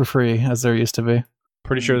levels for free as there used to be.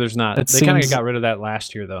 Pretty sure there's not. It They kind of seems- got rid of that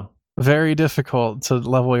last year, though. Very difficult to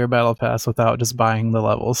level your battle pass without just buying the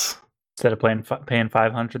levels. instead of paying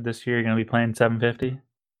 500 this year, you're gonna be playing 750.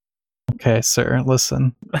 Okay, sir,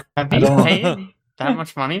 listen. Have I you don't- paid that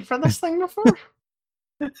much money for this thing before?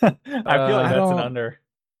 I feel like I that's don't- an under.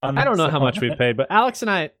 I don't know how much we've paid, but Alex and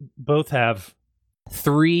I both have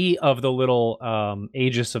 3 of the little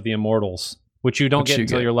Aegis of the Immortals, which you don't Which get you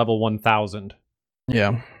until get. you're level 1,000.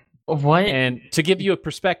 Yeah. What? And to give you a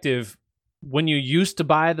perspective, when you used to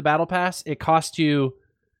buy the battle pass, it cost you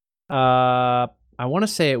I want to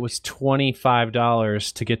say it was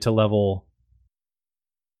 $25 to get to level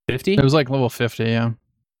 50. It was like level 50, yeah.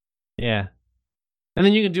 Yeah. And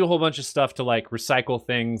then you can do a whole bunch of stuff to like recycle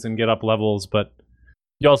things and get up levels, but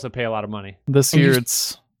you also pay a lot of money. This And year you-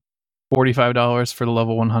 it's $45 for the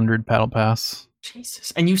level 100 battle pass.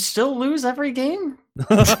 Jesus. And you still lose every game?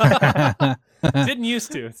 Didn't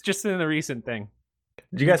used to. It's just in the recent thing.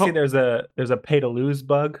 Did you guys see there's a pay to lose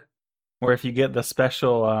bug where if you get the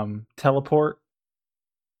special teleport,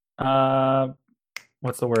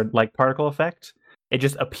 what's the word, like particle effect, it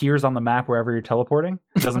just appears on the map wherever you're teleporting.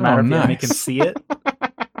 It doesn't matter if the enemy can nice. see it.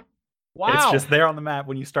 Wow. It's just there on the map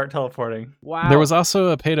when you start teleporting. Wow. There was also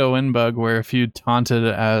a pay to win bug where if you taunted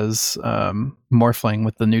as Morphling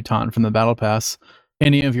with the new taunt from the battle pass,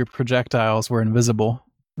 any of your projectiles were invisible.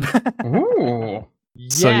 Ooh.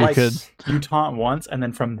 So you Like, could you taunt once, and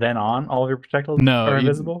then from then on, all of your projectiles are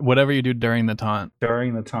invisible whatever you do during the taunt.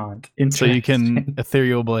 during the taunt. So you can Interesting.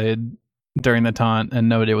 ethereal blade during the taunt and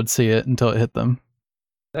nobody would see it until it hit them.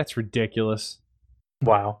 That's ridiculous.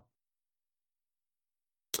 Wow.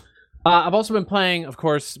 I've also been playing, of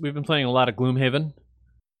course, we've been playing a lot of Gloomhaven.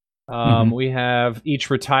 We have each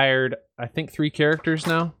retired, I think, 3 characters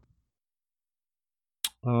now.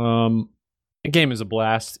 The game is a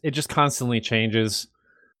blast. It just constantly changes.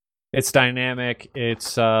 It's dynamic.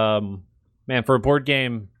 It's man, for a board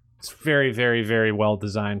game, it's very, very, very well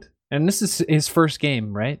designed. And this is his first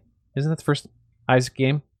game, right? Isn't that the first Isaac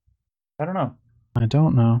game? I don't know. I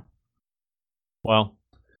don't know. Well,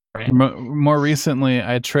 More recently,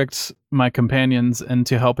 I tricked my companions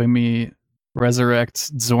into helping me resurrect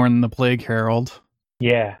Zorn the Plague Herald.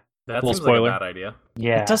 Yeah. That Little seems spoiler. like a bad idea.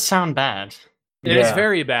 Yeah. It does sound bad. it is Yeah.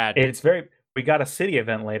 very bad. It's very. We got a city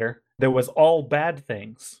event later. There was all bad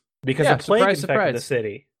things because Yeah, a plague surprise, infected the surprise.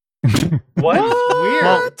 city. What? Weird.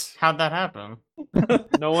 Well, how'd that happen?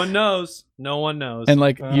 No one knows. No one knows. And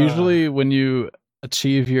like usually when you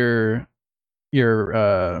achieve your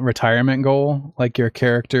retirement goal, like your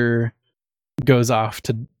character goes off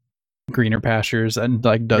to greener pastures and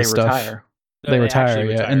like They does stuff. retire. They retire,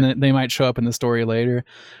 actually yeah, and then they might show up in the story later.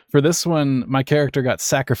 For this one, my character got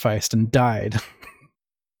sacrificed and died.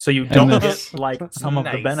 So you don't then- get like some of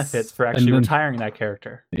the Nice. benefits for actually then- retiring that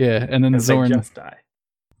character. Yeah, and then 'Cause they Zorn just die.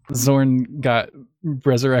 got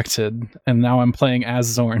resurrected, and now I'm playing as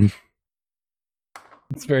Zorn.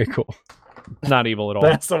 It's very cool. Not evil at all.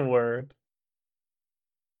 That's a word.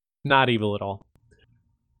 Not evil at all.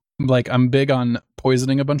 Like I'm big on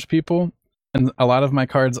poisoning a bunch of people, And a lot of my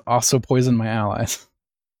cards also poison my allies.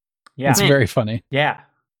 Yeah. It's very funny. Yeah.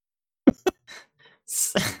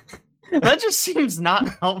 That just seems not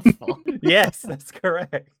helpful. Yes, that's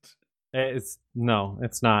correct. It's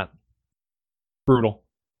not. Brutal.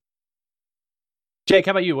 Jake,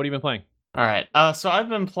 how about you? What have you been playing? All right. So I've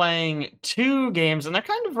been playing 2 games, and they're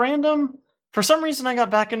kind of random. For some reason, I got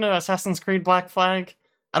back into Assassin's Creed Black Flag.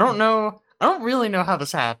 I don't really know how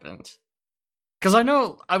this happened. Because I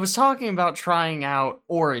know I was talking about trying out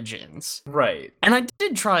Origins. Right. And I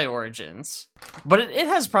did try Origins. But it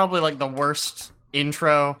has probably like the worst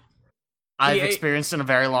intro I've experienced in a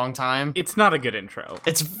very long time. It's not a good intro.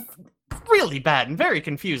 It's really bad and very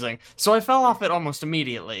confusing. So I fell off it almost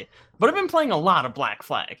immediately. But I've been playing a lot of Black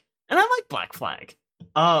Flag. And I like Black Flag.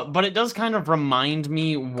 But it does kind of remind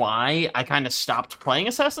me why I kind of stopped playing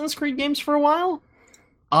Assassin's Creed games for a while.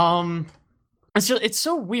 It's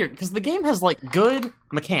so weird because the game has like good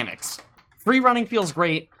mechanics. Free running feels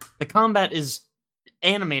great. The combat is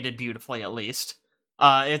animated beautifully, at least.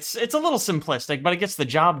 It's a little simplistic, but it gets the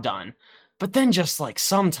job done. But then just like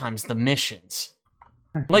sometimes the missions.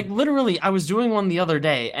 Like literally, I was doing one the other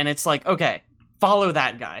day, and it's like, okay, follow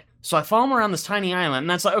that guy. So I follow him around this tiny island, and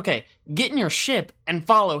that's like, okay, get in your ship and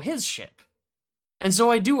follow his ship. And so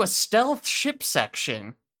I do a stealth ship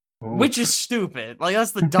section, which is stupid. Like,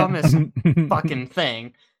 that's the dumbest fucking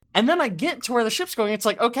thing. And then I get to where the ship's going, it's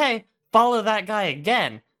like, okay, follow that guy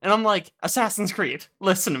again. And I'm like, Assassin's Creed,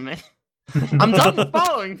 listen to me. I'm done with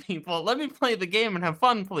following people. Let me play the game and have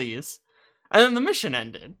fun, please. And then the mission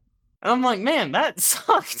ended. And I'm like, man, that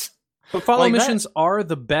sucked. But follow Like missions are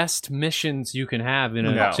the best missions you can have in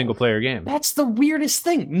a single-player game. That's the weirdest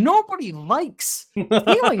thing. Nobody likes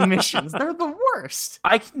healing missions. They're the worst.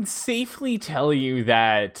 I can safely tell you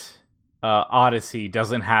that Odyssey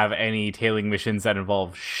doesn't have any tailing missions that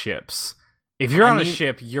involve ships. If you're on a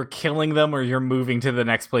ship, you're killing them or you're moving to the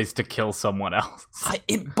next place to kill someone else.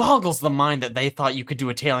 It boggles the mind that they thought you could do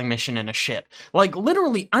a tailing mission in a ship. Like,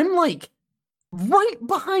 literally, I'm like, right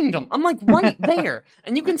behind them. I'm like right there.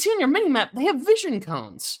 And you can see on your minimap, they have vision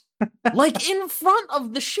cones. Like in front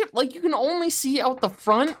of the ship. Like you can only see out the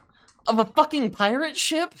front of a fucking pirate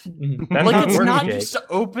ship. Like it's not just an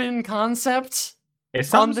open concept. If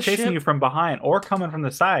someone's chasing you from behind or coming from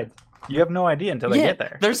the side, you have no idea until they get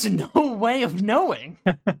there. There's no way of knowing.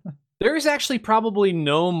 There is actually probably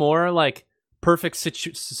no more like perfect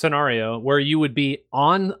scenario where you would be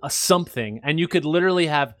on something and you could literally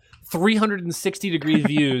have 360-degree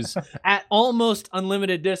views at almost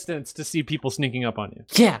unlimited distance to see people sneaking up on you.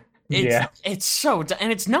 Yeah. It's so... And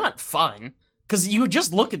it's not fun. Because you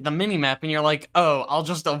just look at the minimap and you're like, oh, I'll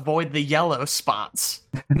just avoid the yellow spots.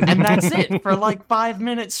 And that's it for like 5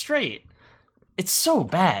 minutes straight. It's so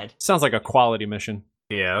bad. Sounds like a quality mission.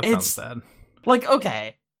 Yeah, that sounds bad. Like,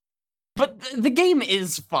 okay. But the game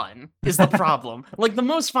is fun, is the problem. Like, the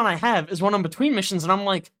most fun I have is when I'm between missions and I'm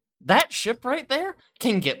like, that ship right there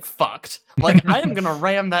can get fucked. Like, I am gonna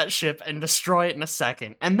ram that ship and destroy it in a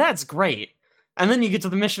second. And that's great. And then you get to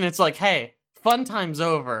the mission, it's like, hey, fun time's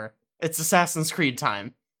over. It's Assassin's Creed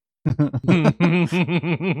time.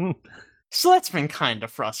 So that's been kind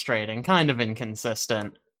of frustrating, kind of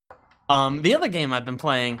inconsistent. The other game I've been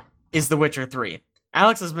playing is The Witcher 3.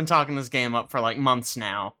 Alyx has been talking this game up for like months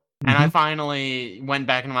now. And I finally went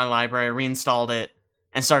back into my library, reinstalled it,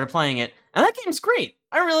 and started playing it. And that game's great.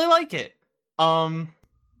 I really like it. I'm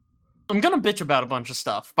gonna bitch about a bunch of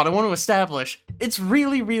stuff, but I want to establish it's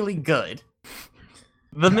really, really good.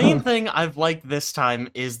 The main thing I've liked this time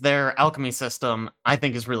is their alchemy system, I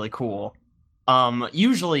think is really cool.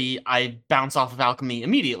 Usually I bounce off of alchemy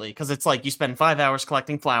immediately, because it's like you spend 5 hours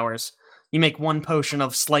collecting flowers, you make 1 potion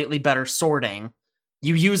of slightly better sorting,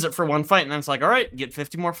 you use it for 1 fight, and then it's like, alright, get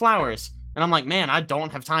 50 more flowers. And I'm like, man, I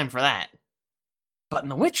don't have time for that. But in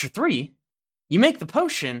The Witcher 3, you make the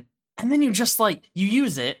potion, and then you just, like, you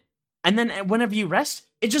use it, and then whenever you rest,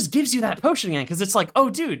 it just gives you that potion again, because it's like, oh,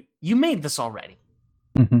 dude, you made this already.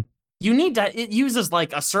 You need to, it uses,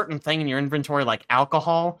 like, a certain thing in your inventory, like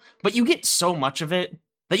alcohol, but you get so much of it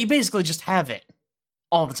that you basically just have it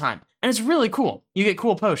all the time. And it's really cool. You get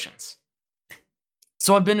cool potions.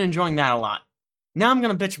 So I've been enjoying that a lot. Now I'm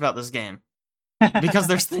gonna bitch about this game, because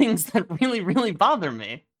there's things that really, really bother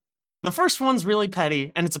me. The first one's really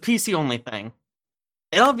petty, and it's a PC-only thing.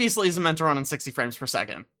 It obviously isn't meant to run in 60 frames per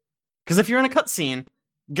second. Because if you're in a cutscene,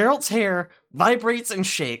 Geralt's hair vibrates and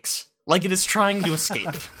shakes like it is trying to escape.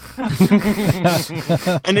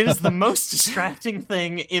 And it is the most distracting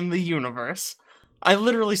thing in the universe. I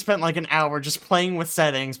literally spent like an hour just playing with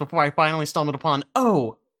settings before I finally stumbled upon,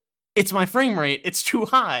 oh, it's my frame rate, it's too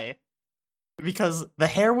high. Because the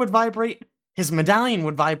hair would vibrate, his medallion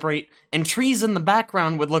would vibrate, and trees in the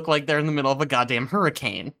background would look like they're in the middle of a goddamn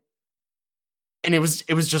hurricane. And it was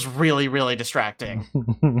just really, really distracting.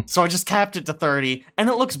 So I just capped it to 30, and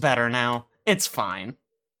it looks better now. It's fine.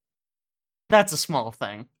 That's a small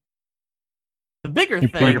thing. The bigger You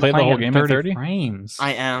thing... played the whole game at 30 frames.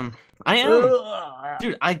 I am.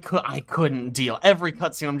 Dude, I couldn't deal. Every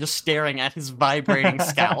cutscene, I'm just staring at his vibrating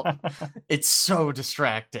scalp. It's so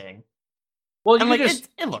distracting. Well, And you like, can just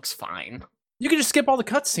it looks fine. you can just skip all the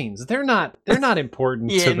cutscenes. They're not important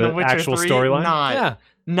Yeah, to in The the Witcher actual 3, storyline. not- Yeah.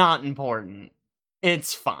 Not important.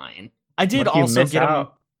 It's fine. I did What if you also miss get him...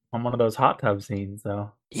 out on one of those hot tub scenes,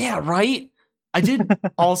 though. Yeah, right? I did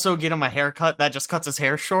also get him a haircut that just cuts his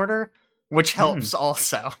hair shorter, which helps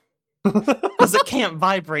also. Because it can't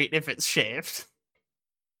vibrate if it's shaved.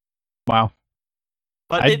 Wow.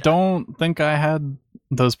 But I don't think I had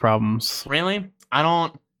those problems. Really? I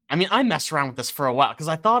mean, I messed around with this for a while, because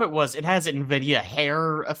I thought it has NVIDIA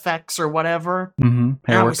hair effects or whatever. Mm-hmm.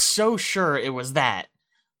 And I was Hairworks. so sure it was that.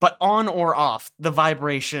 But on or off, the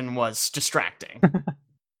vibration was distracting.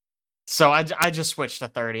 So I just switched to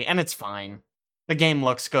 30, and it's fine. The game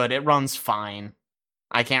looks good. It runs fine.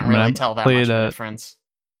 I can't I mean, really I tell that played much of a at- difference.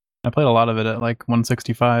 I played a lot of it at like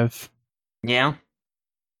 165, Yeah?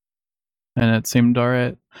 and it seemed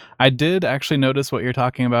alright. I did actually notice what you're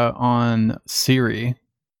talking about on Siri.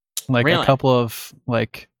 Like Really? a couple of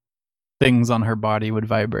like things on her body would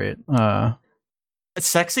vibrate. A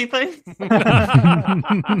sexy thing?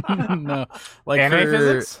 No, like Anime her,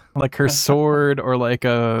 physics? like her sword, or like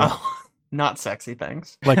Oh, not sexy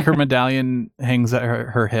things. like her medallion hangs at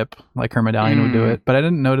her hip. Like her medallion would do Mm. it, but I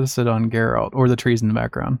didn't notice it on Geralt or the trees in the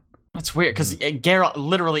background. That's weird, because Geralt,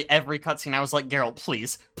 literally every cutscene, I was like, Geralt,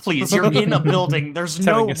 please, you're in a building. There's It's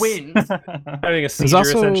no having a wind. Having a There's seizure,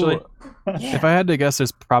 also, essentially. Yeah. if I had to guess,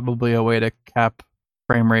 there's probably a way to cap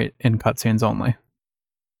frame rate in cutscenes only.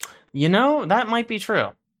 You know, that might be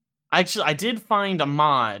true. Actually, I did find a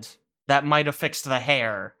mod that might have fixed the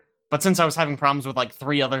hair, but since I was having problems with like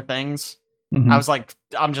 3 other things, Mhm. I was like,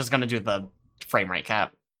 I'm just gonna do the frame rate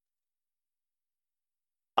cap.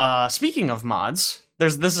 Speaking of mods,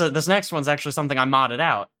 this next one's actually something I modded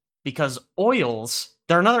out, because oils,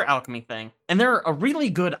 they're another alchemy thing, and they're a really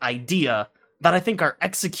good idea that I think are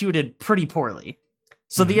executed pretty poorly.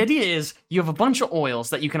 So the idea is you have a bunch of oils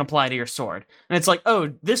that you can apply to your sword, and it's like,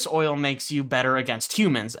 oh, this oil makes you better against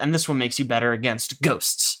humans, and this one makes you better against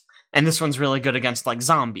ghosts, and this one's really good against like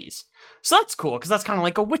zombies. So that's cool, because that's kind of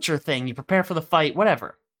like a Witcher thing. You prepare for the fight,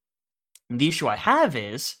 whatever. And the issue I have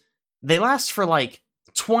is they last for like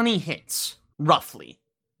 20 hits, roughly,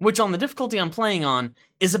 which on the difficulty I'm playing on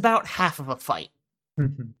is about half of a fight.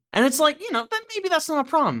 And it's like, then maybe that's not a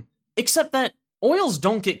problem. Except that oils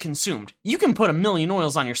don't get consumed. You can put 1,000,000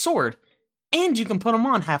 oils on your sword, and you can put them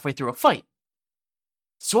on halfway through a fight.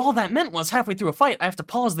 So all that meant was halfway through a fight, I have to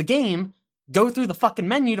pause the game, go through the fucking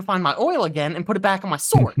menu to find my oil again, and put it back on my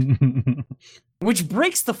sword. Which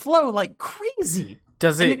breaks the flow like crazy.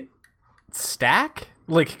 Does And it stack?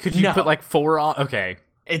 Like, could you No. put like 4 on? Okay.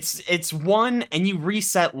 It's 1, and you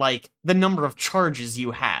reset like the number of charges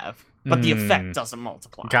you have, but the effect Mm. doesn't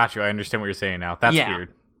multiply. Got you. I understand what you're saying now. That's Yeah.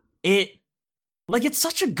 weird. It's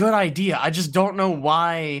such a good idea. I just don't know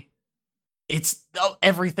why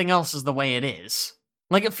everything else is the way it is.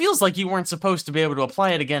 Like, it feels like you weren't supposed to be able to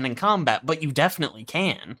apply it again in combat, but you definitely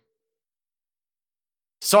can.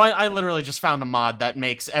 So I literally just found a mod that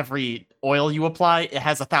makes every oil you apply, it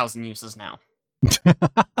has 1,000 uses now. There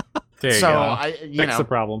you So go. Fix the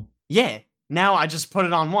problem. yeah, now I just put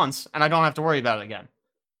it on once, and I don't have to worry about it again.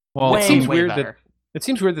 Well, it seems way weird better. It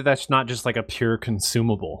seems weird that that's not just like a pure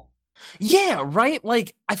consumable. Yeah, right?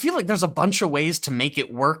 Like, I feel like there's a bunch of ways to make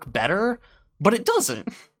it work better, but it doesn't.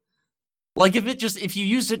 Like, if you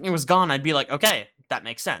used it and it was gone, I'd be like, okay, that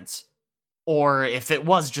makes sense. Or if it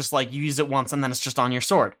was just like, you use it once and then it's just on your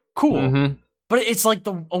sword. Cool. Mhm. But it's like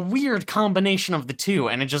a weird combination of the two,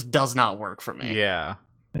 and it just does not work for me. Yeah.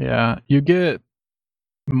 yeah, you get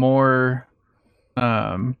more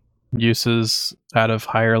uses out of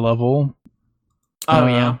higher level Oh,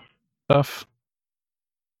 yeah. stuff.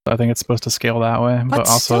 I think it's supposed to scale that way, but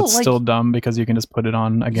also still, it's like- still dumb because you can just put it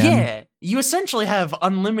on again. Yeah, you essentially have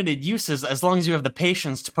unlimited uses as long as you have the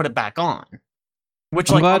patience to put it back on. Which,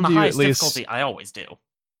 I'm like, glad on the you at highest least- difficulty, I always do.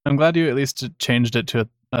 I'm glad you at least changed it to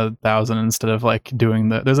 1,000 instead of like doing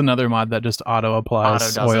there's another mod that just auto applies Auto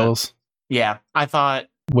does it. oils, Yeah, I thought,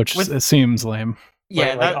 which With- it seems lame.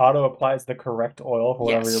 yeah, Wait, that, auto applies the correct oil for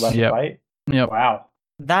whatever Yes. you're about Yep. to fight. Yep. Wow.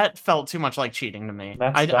 that felt too much like cheating to me.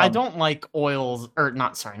 That's I dumb. don't like oils, or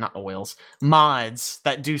not oils, mods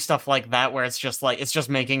that do stuff like that where it's just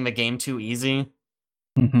making the game too easy.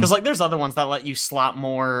 Because like there's other ones that let you slot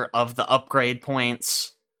more of the upgrade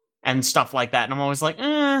points and stuff like that, and I'm always like,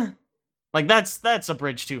 like that's a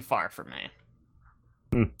bridge too far for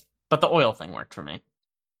me. But the oil thing worked for me.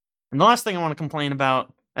 And the last thing I want to complain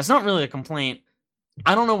about, it's not really a complaint.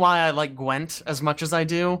 I don't know why I like Gwent as much as I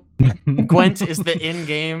do. Gwent is the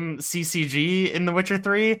in-game CCG in The Witcher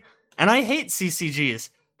 3, and I hate CCGs,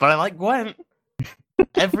 but I like Gwent.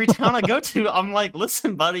 Every town I go to, I'm like,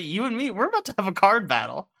 listen, buddy, you and me, we're about to have a card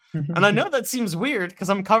battle. And I know that seems weird because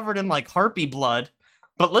I'm covered in like harpy blood,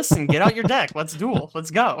 but listen, get out your deck. Let's duel. Let's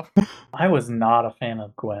go. I was not a fan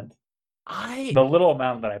of Gwent. The little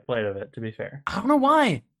amount that I played of it, to be fair. I don't know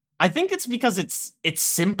why. I think it's because it's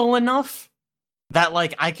simple enough that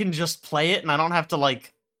like I can just play it and I don't have to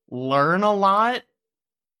like learn a lot.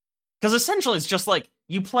 Because essentially it's just like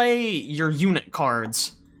you play your unit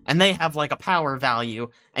cards and they have like a power value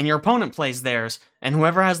and your opponent plays theirs and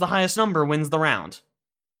whoever has the highest number wins the round.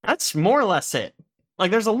 That's more or less it.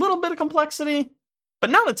 Like there's a little bit of complexity, but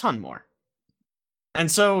not a ton more.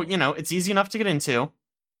 And so, you know, it's easy enough to get into.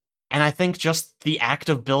 And I think just the act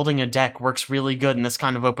of building a deck works really good in this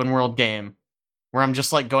kind of open world game, where I'm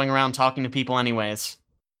just like going around talking to people anyways.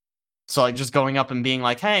 So like just going up and being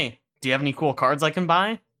like, hey, do you have any cool cards I can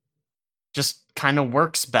buy? Just kind of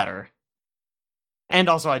works better. And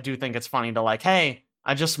also I do think it's funny to like, hey,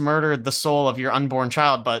 I just murdered the soul of your unborn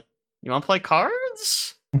child, but you want to play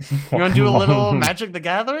cards? You want to do a little Magic the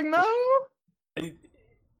Gathering though?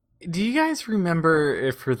 Do you guys remember,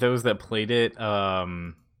 if for those that played it,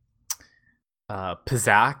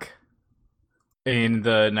 Pizak in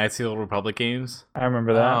the Knights of the Old Republic games? I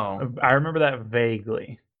remember that. Oh. I remember that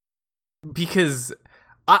vaguely. Because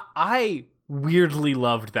I weirdly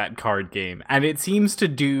loved that card game, and it seems to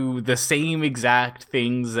do the same exact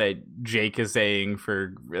things that Jake is saying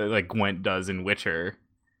for like Gwent does in Witcher.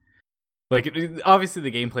 Like, obviously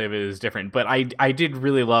the gameplay of it is different, but I did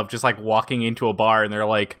really love just like walking into a bar and they're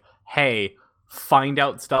like, hey, find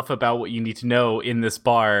out stuff about what you need to know in this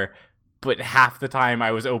bar. But half the time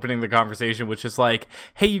I was opening the conversation, which is like,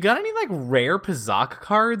 hey, you got any like rare Pizak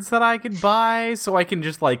cards that I could buy so I can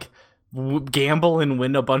just like gamble and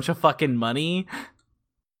win a bunch of fucking money?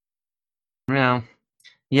 Yeah.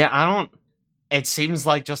 It seems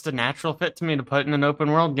like just a natural fit to me to put in an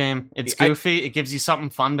open world game. It's goofy, it gives you something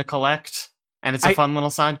fun to collect, and it's a fun little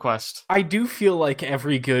side quest. I do feel like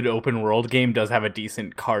every good open world game does have a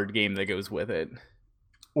decent card game that goes with it.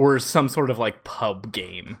 Or some sort of like pub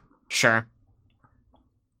game. Sure.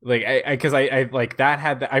 Like I like that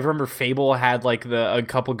had I remember Fable had like a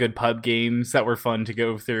couple good pub games that were fun to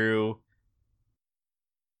go through.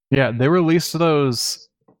 Yeah, they released those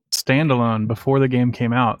standalone before the game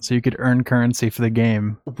came out, so you could earn currency for the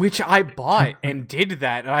game. Which I bought and did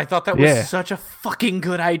that, and I thought that was such a fucking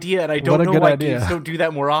good idea, and I don't know why games don't do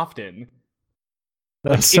that more often.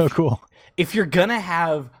 That's like, so cool. If you're gonna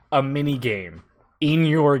have a mini game in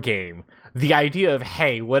your game, the idea of,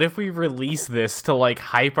 hey, what if we release this to like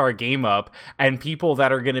hype our game up, and people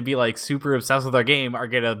that are going to be like super obsessed with our game are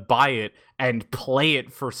going to buy it and play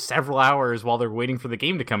it for several hours while they're waiting for the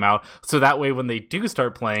game to come out, so that way when they do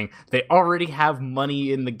start playing, they already have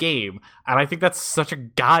money in the game. And I think that's such a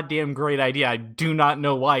goddamn great idea. I do not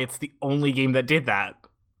know why it's the only game that did that.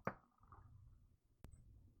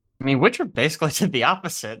 I mean, Witcher basically did the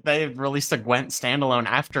opposite. They released a Gwent standalone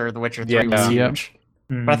after The Witcher 3 was huge.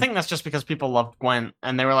 But I think that's just because people loved Gwent,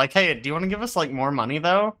 and they were like, hey, do you want to give us like more money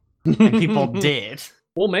though? And people did.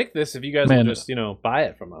 We'll make this if you guys will just, buy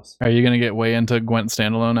it from us. Are you going to get way into Gwent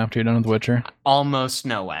standalone after you're done with Witcher? Almost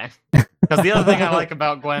no way. Because the other thing I like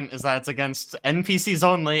about Gwent is that it's against NPCs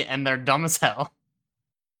only, and they're dumb as hell.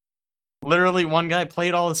 Literally, one guy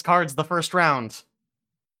played all his cards the first round.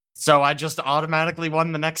 So I just automatically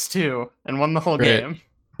won the next two, and won the whole game.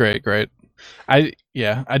 Great. I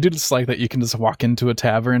do just like that you can just walk into a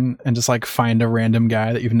tavern and just like find a random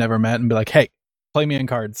guy that you've never met and be like, hey, play me in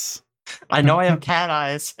cards. I know I have cat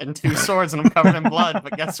eyes and 2 swords and I'm covered in blood,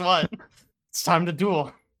 but guess what? It's time to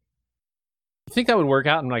duel. You think that would work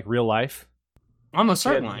out in like real life? Almost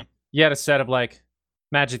certainly. You had a set of like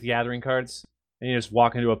Magic the Gathering cards, and you just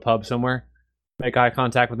walk into a pub somewhere, make eye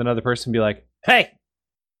contact with another person, and be like, hey!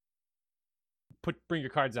 Bring your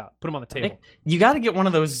cards out. Put them on the table. You got to get one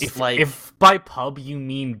of those, if by pub you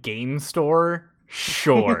mean game store,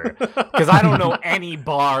 sure. Because I don't know any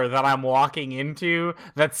bar that I'm walking into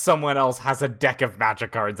that someone else has a deck of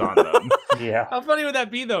Magic cards on them. Yeah. How funny would that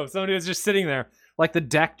be, though? If somebody was just sitting there, like the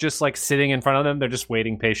deck just like sitting in front of them, they're just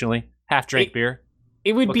waiting patiently, half-drank beer.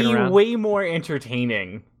 It would be around. way more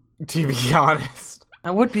entertaining, to be honest.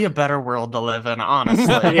 That would be a better world to live in,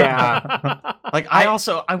 honestly. Yeah. Like,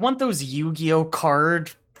 I want those Yu-Gi-Oh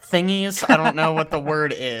card thingies. I don't know what the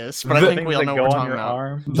word is, but I think we all know what we're talking about.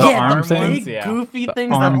 Arm. The Yeah, arm the thing? big goofy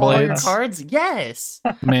things arm that hold your blades? cards. Yes.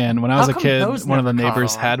 Man, when I was How a come kid, those one of the never caught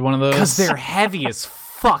neighbors on? had one of those. Because they're heavy as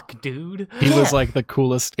fuck, dude. He was Yeah. like the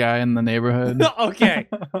coolest guy in the neighborhood. Okay,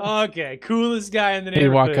 coolest guy in the He'd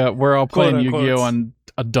neighborhood. walk up. We're all Quote, playing unquote. Yu-Gi-Oh on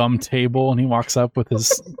a dumb table, and he walks up with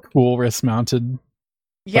his cool wrist-mounted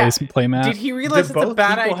playmat. Did he realize Did it's a both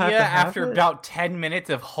bad people have idea to have after it? about 10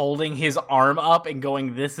 minutes of holding his arm up and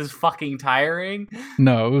going, this is fucking tiring?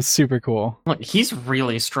 No, it was super cool. Look, he's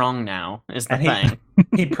really strong now, is the And thing.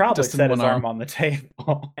 He probably Just in set his one arm arm. on the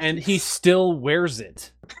table. And he still wears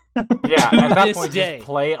it. Yeah, at that this point, day. just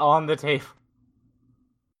play on the table.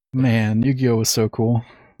 Man, Yu-Gi-Oh was so cool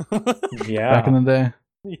Yeah. back in the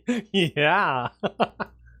day. Yeah.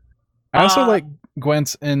 I also Uh, like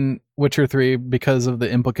Gwent in Witcher 3 because of the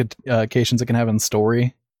implications it can have in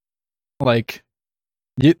story. Like,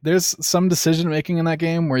 there's some decision making in that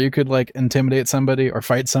game where you could like intimidate somebody or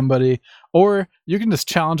fight somebody, or you can just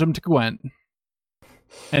challenge them to Gwent.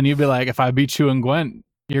 And you'd be like, if I beat you in Gwent,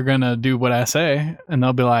 you're gonna do what I say, and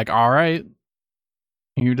they'll be like, all right.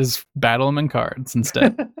 You just battle them in cards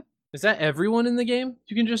instead. Is that everyone in the game?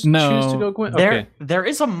 You can just No. choose to go Gwent? There, Okay. there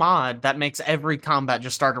is a mod that makes every combat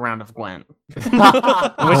just start a round of Gwent, which is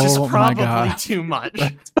Oh my probably God. too much.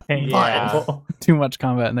 Yeah. Too much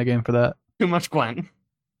combat in the game for that. Too much Gwent.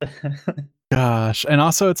 Gosh. And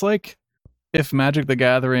also, it's like if Magic the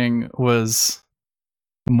Gathering was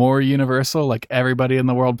more universal, like everybody in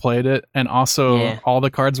the world played it, and also Yeah. all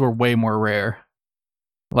the cards were way more rare.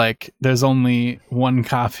 Like, there's only one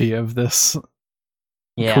copy of this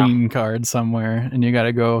Yeah. queen card somewhere, and you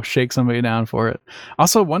gotta go shake somebody down for it.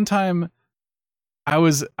 Also, one time I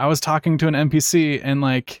was talking to an NPC, and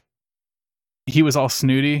like he was all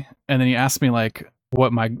snooty, and then he asked me like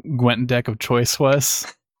what my Gwent deck of choice was.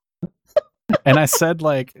 And I said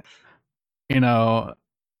like, you know,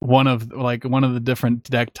 one of the different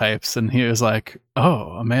deck types, and he was like,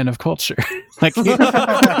 "Oh, a man of culture." Like he,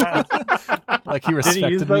 like he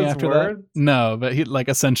respected use me those after words? that. No, but he like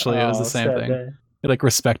essentially it was the same thing. He like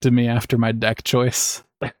respected me after my deck choice.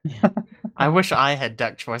 I wish I had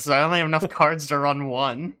deck choices. I only have enough cards to run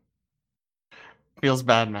one. Feels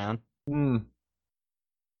bad, man.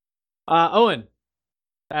 Owen,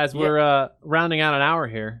 as we're rounding out an hour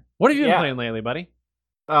here, what have you been Yeah. playing lately, buddy?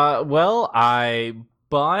 Well, I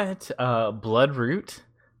bought Bloodroot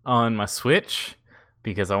on my Switch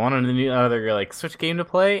because I wanted another like Switch game to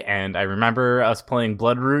play, and I remember us playing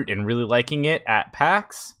Bloodroot and really liking it at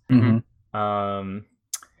PAX. Mm-hmm.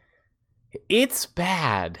 It's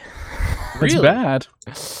bad. It's bad.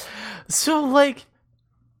 So like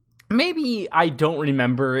maybe I don't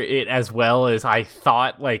remember it as well as I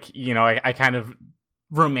thought. Like, you know, I kind of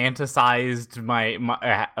romanticized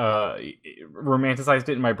romanticized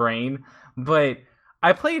it in my brain, but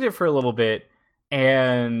I played it for a little bit,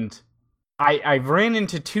 and I ran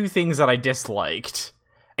into two things that I disliked,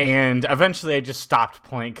 and eventually I just stopped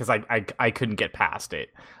playing because I couldn't get past it.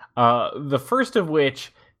 The first of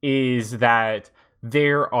which is that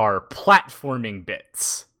there are platforming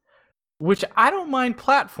bits, which I don't mind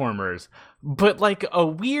platformers, but like a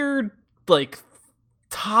weird like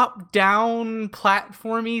top-down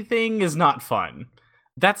platformy thing is not fun.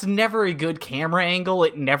 That's never a good camera angle.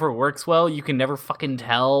 It never works well. You can never fucking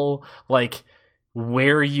tell like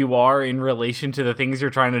where you are in relation to the things you're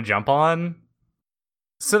trying to jump on.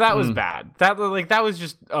 So that was bad. That was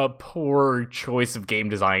just a poor choice of game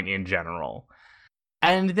design in general.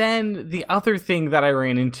 And then the other thing that I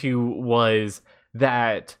ran into was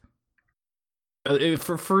that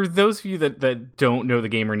for those of you that don't know the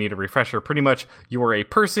game or need a refresher, pretty much you are a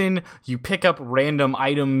person, you pick up random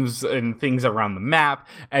items and things around the map,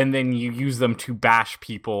 and then you use them to bash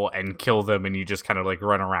people and kill them, and you just kind of like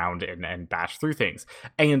run around and bash through things.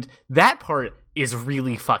 And that part is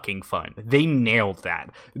really fucking fun. They nailed that.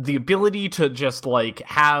 The ability to just like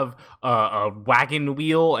have a wagon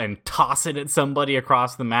wheel and toss it at somebody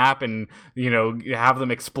across the map, and you know, have them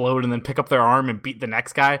explode and then pick up their arm and beat the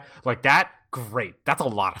next guy, like that, great. That's a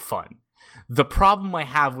lot of fun. The problem I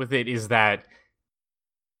have with it is that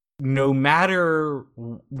no matter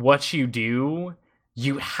what you do,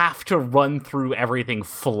 you have to run through everything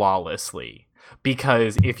flawlessly,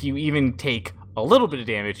 because if you even take a little bit of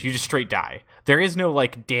damage, you just straight die. There is no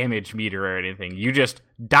like damage meter or anything. You just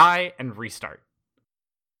die and restart.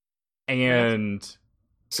 And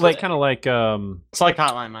So it's kind of like It's like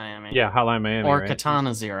Hotline Miami. yeah, Hotline Miami, Or right?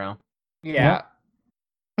 Katana Zero. yeah.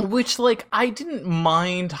 Which, like, I didn't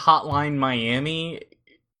mind Hotline Miami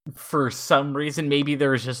for some reason, maybe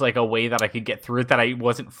there was just like a way that I could get through it that I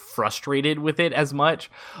wasn't frustrated with it as much.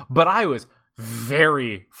 But I was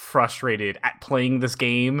very frustrated at playing this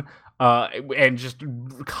game and just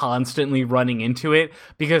constantly running into it,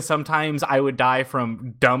 because sometimes I would die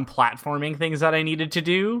from dumb platforming things that I needed to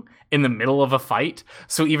do in the middle of a fight.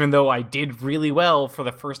 So even though I did really well for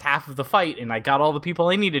the first half of the fight and I got all the people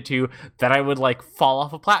I needed to, then I would like fall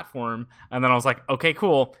off a platform, and then I was like, okay,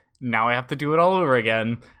 cool. Now I have to do it all over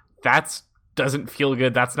again. That's doesn't feel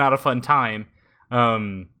good. That's not a fun time.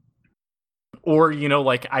 Or, you know,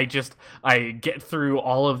 like I get through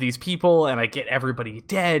all of these people and I get everybody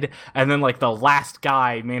dead, and then like the last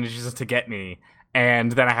guy manages to get me,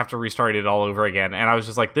 and then I have to restart it all over again. And I was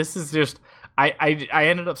just like, this is just I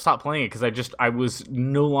ended up stop playing it because I was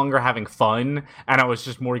no longer having fun, and I was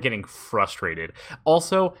just more getting frustrated.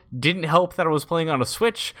 Also, didn't help that I was playing on a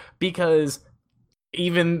Switch, because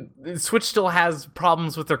even Switch still has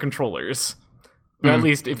problems with their controllers. At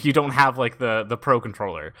least if you don't have like the Pro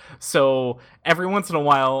controller. So every once in a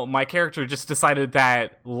while, my character just decided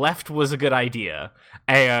that left was a good idea,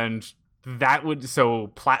 and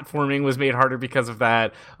so platforming was made harder because of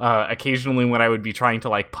that. Occasionally, when I would be trying to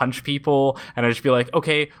like punch people, and I'd just be like,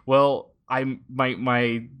 okay, well,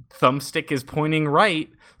 my thumbstick is pointing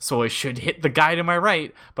right, so I should hit the guy to my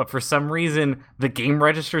right, but for some reason the game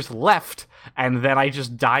registers left, and then I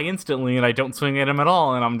just die instantly, and I don't swing at him at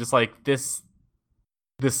all, and I'm just like, this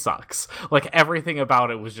sucks. Like, everything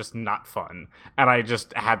about it was just not fun, and I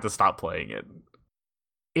just had to stop playing it.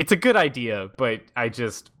 It's a good idea, but I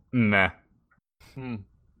just meh.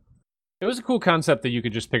 It was a cool concept that you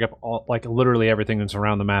could just pick up like literally everything that's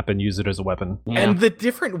around the map and use it as a weapon. And the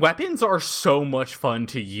different weapons are so much fun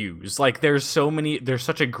to use. Like, there's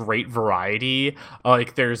such a great variety.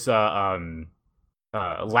 Like, there's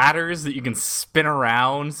ladders that you can spin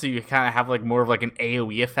around, so you kind of have like more of like an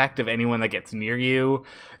AoE effect of anyone that gets near you.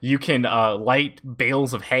 You can light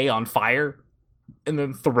bales of hay on fire and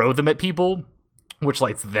then throw them at people, which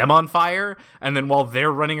lights them on fire, and then while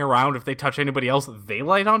they're running around, if they touch anybody else, they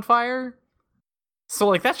light on fire. So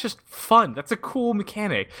like, that's just fun. That's a cool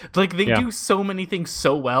mechanic. Like, they do so many things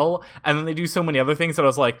so well, and then they do so many other things that I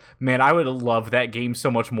was like, man, I would love that game so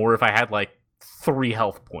much more if I had like 3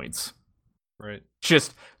 health points. Right.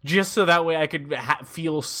 Just so that way I could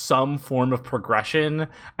feel some form of progression,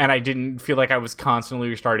 and I didn't feel like I was constantly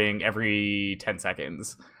restarting every 10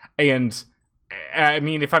 seconds. And I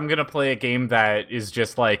mean, if I'm gonna play a game that is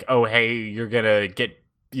just like, oh hey, you're gonna get,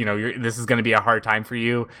 you know, this is gonna be a hard time for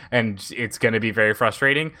you, and it's gonna be very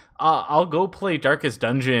frustrating, I'll go play Darkest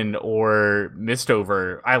Dungeon or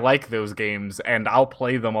Mistover. I like those games, and I'll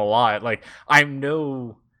play them a lot. Like, I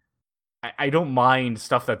don't mind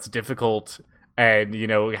stuff that's difficult and, you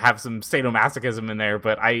know, have some sadomasochism in there,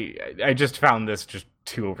 but I just found this just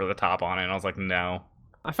too over the top on it, and I was like, no.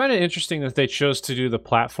 I find it interesting that they chose to do the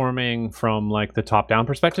platforming from like the top-down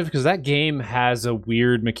perspective, because that game has a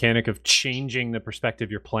weird mechanic of changing the perspective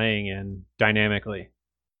you're playing in dynamically.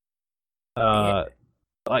 Like,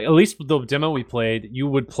 at least the demo we played, you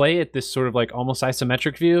would play at this sort of like almost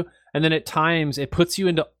isometric view, and then at times it puts you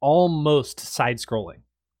into almost side-scrolling,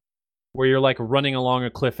 where you're like running along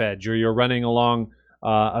a cliff edge, or you're running along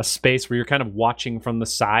a space where you're kind of watching from the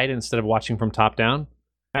side instead of watching from top down.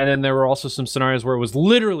 And then there were also some scenarios where it was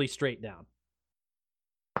literally straight down.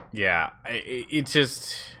 Yeah, it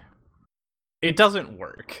doesn't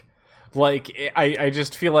work. Like, I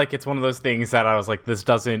just feel like it's one of those things that I was like, this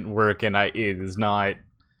doesn't work, and it is not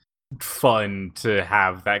fun to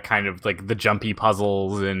have that kind of like the jumpy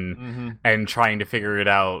puzzles and trying to figure it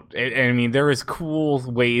out. And I mean, there is cool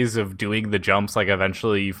ways of doing the jumps. Like,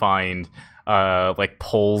 eventually you find like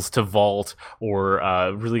poles to vault, or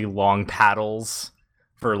really long paddles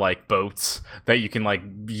for like boats that you can like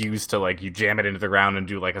use to like, you jam it into the ground and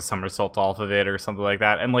do like a somersault off of it or something like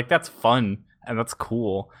that. And like, that's fun and that's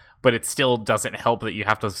cool, but it still doesn't help that you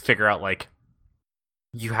have to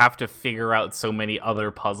figure out so many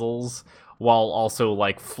other puzzles while also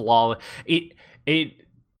like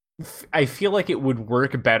I feel like it would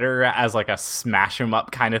work better as like a smash 'em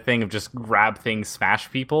up kind of thing of just grab things,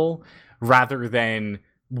 smash people, rather than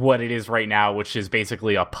what it is right now, which is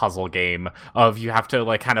basically a puzzle game of you have to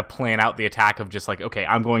like kind of plan out the attack of just like, okay,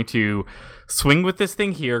 I'm going to swing with this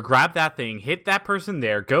thing here, grab that thing, hit that person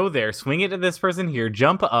there, go there, swing it to this person here,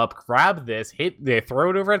 jump up, grab this, hit there, throw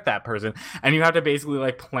it over at that person, and you have to basically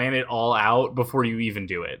like plan it all out before you even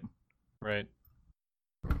do it. Right.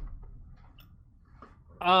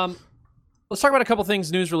 Let's talk about a couple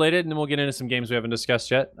things news related, and then we'll get into some games we haven't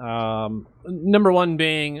discussed yet. Number one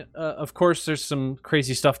being, of course, there's some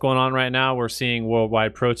crazy stuff going on right now. We're seeing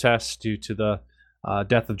worldwide protests due to the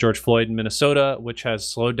death of George Floyd in Minnesota, which has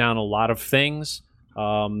slowed down a lot of things.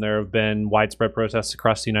 There have been widespread protests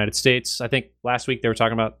across the United States. I think last week they were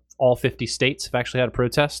talking about all 50 states have actually had a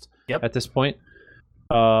protest at this point,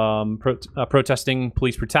 protesting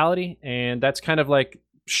police brutality, and that's kind of like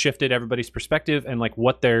shifted everybody's perspective and like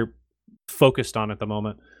what they're focused on at the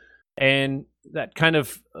moment. And that kind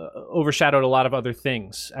of overshadowed a lot of other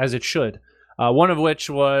things, as it should. One of which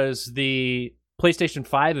was the PlayStation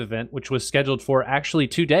 5 event, which was scheduled for actually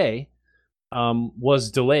today,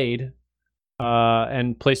 was delayed.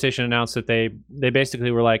 And PlayStation announced that they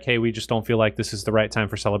basically were like, hey, we just don't feel like this is the right time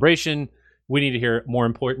for celebration. We need to hear more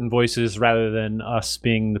important voices rather than us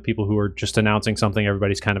being the people who are just announcing something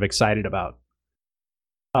everybody's kind of excited about.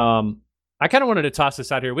 I kind of wanted to toss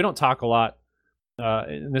this out here. We don't talk a lot,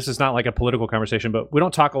 and this is not like a political conversation, but we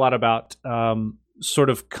don't talk a lot about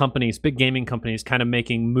sort of companies, big gaming companies, kind of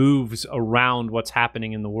making moves around what's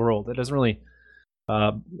happening in the world. It doesn't really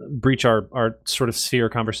breach our sort of sphere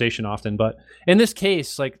conversation often, but in this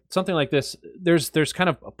case, like something like this, there's kind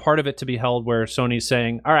of a part of it to be held where Sony's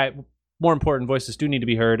saying, all right, more important voices do need to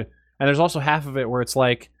be heard, and there's also half of it where it's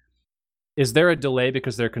like, is there a delay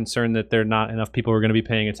because they're concerned that there are not enough people who are going to be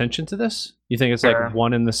paying attention to this? You think it's like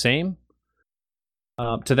one and the same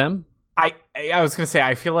to them? I was gonna say,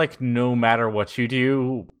 I feel like no matter what you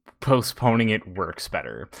do, postponing it works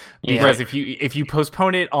better, because if you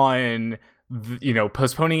postpone it on,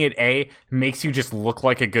 postponing it makes you just look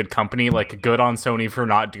like a good company, like good on Sony for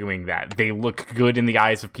not doing that. They look good in the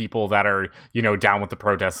eyes of people that are, down with the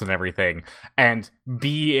protests and everything. And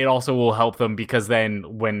B, it also will help them because then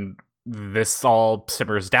when this all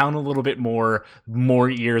simmers down a little bit more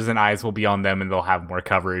ears and eyes will be on them and they'll have more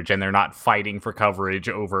coverage, and they're not fighting for coverage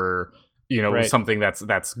over, something that's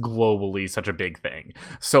globally such a big thing.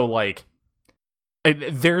 So like,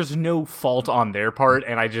 there's no fault on their part,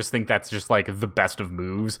 and I just think that's just like the best of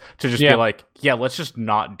moves to just be like, yeah, let's just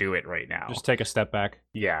not do it right now. Just take a step back.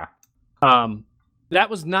 Yeah. That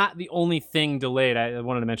was not the only thing delayed. I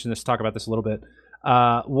wanted to mention this, talk about this a little bit.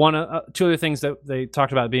 Two other things that they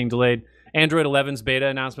talked about being delayed. Android 11's beta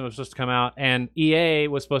announcement was supposed to come out, and EA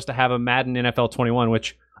was supposed to have a Madden NFL 21,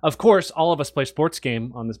 which, of course, all of us play sports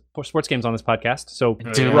games on this podcast. So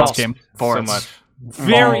sports game so much.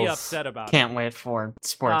 Very upset about it. Can't wait for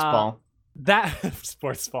sports ball.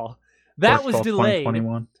 Sports ball. That was delayed.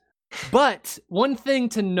 But one thing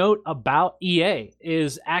to note about EA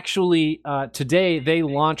is actually today they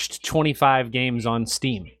launched 25 games on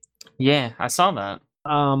Steam. Yeah, I saw that.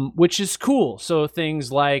 Which is cool. So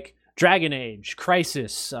things like Dragon Age,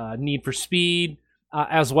 Crysis, Need for Speed,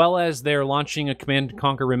 as well as they're launching a Command &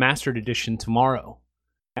 Conquer Remastered Edition tomorrow.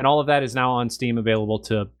 And all of that is now on Steam available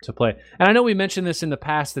to play. And I know we mentioned this in the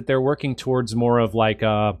past that they're working towards more of like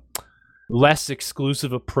a less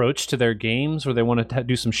exclusive approach to their games, where they want to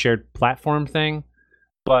do some shared platform thing.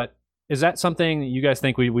 But is that something you guys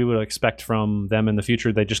think we would expect from them in the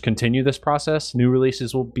future? They just continue this process? New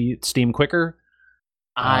releases will be Steam quicker?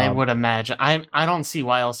 I would imagine. I don't see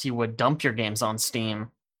why else you would dump your games on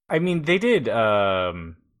Steam. I mean, they did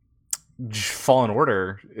Fallen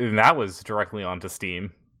Order, and that was directly onto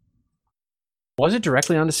Steam. Was it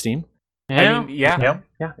directly onto Steam? Yeah. I mean,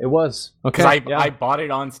 yeah, it was. Okay, I bought it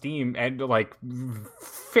on Steam and like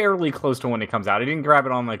fairly close to when it comes out. I didn't grab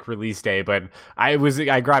it on like release day, but I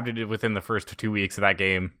grabbed it within the first 2 weeks of that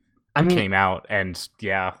game came out, and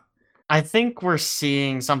yeah. I think we're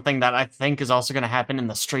seeing something that I think is also going to happen in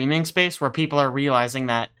the streaming space, where people are realizing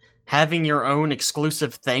that having your own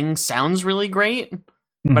exclusive thing sounds really great,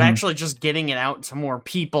 but actually just getting it out to more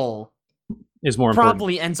people is more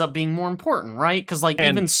probably ends up being more important, right? Because like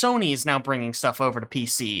even Sony is now bringing stuff over to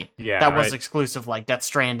PC that was exclusive, like Death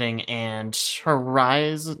Stranding and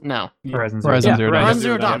Horizon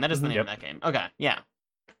Zero Dawn. That is the name of that game. Okay, yeah.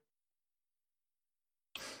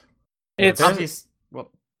 It's obvious.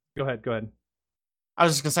 Well, go ahead. I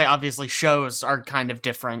was just gonna say, obviously, shows are kind of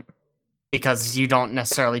different because you don't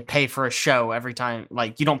necessarily pay for a show every time.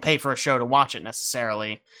 Like, you don't pay for a show to watch it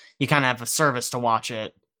necessarily. You kind of have a service to watch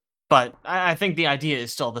it. But I think the idea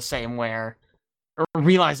is still the same, where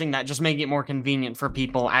realizing that just making it more convenient for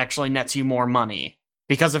people actually nets you more money.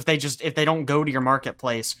 Because if they don't go to your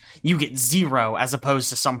marketplace, you get 0 as opposed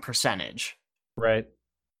to some percentage. Right.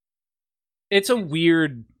 It's a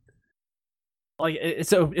weird, like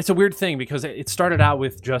it's a weird thing, because it started out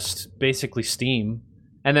with just basically Steam,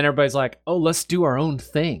 and then everybody's like, "Oh, let's do our own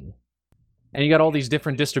thing." And you got all these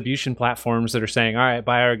different distribution platforms that are saying, "All right,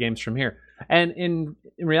 buy our games from here." And in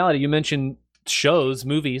reality, you mentioned shows,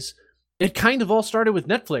 movies. It kind of all started with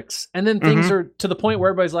Netflix, and then things are to the point where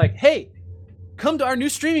everybody's like, "Hey, come to our new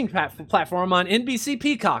streaming platform on NBC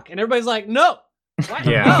Peacock," and everybody's like, "No, What?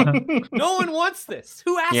 Yeah. No, no one wants this.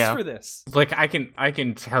 Who asked for this? Like I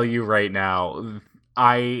can tell you right now,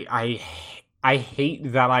 I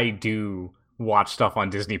hate that I do watch stuff on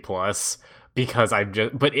Disney Plus because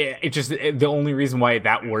the only reason why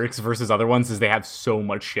that works versus other ones is they have so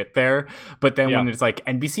much shit there. But then when it's like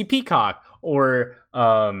NBC Peacock or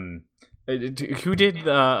who did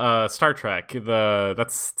the Star Trek?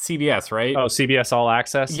 That's CBS, right? Oh, CBS All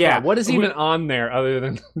Access. Yeah. What is even on there other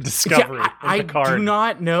than Discovery? Yeah, I do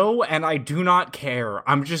not know, and I do not care.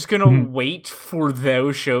 I'm just gonna wait for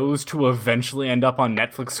those shows to eventually end up on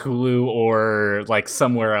Netflix, Hulu, or like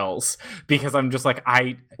somewhere else, because I'm just like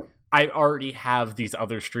I already have these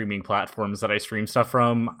other streaming platforms that I stream stuff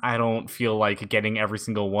from. I don't feel like getting every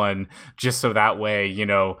single one just so that way,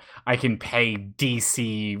 I can pay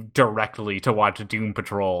DC directly to watch Doom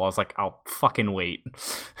Patrol. I was like, I'll fucking wait.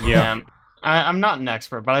 Yeah. I'm not an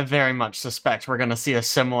expert, but I very much suspect we're going to see a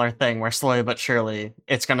similar thing where slowly but surely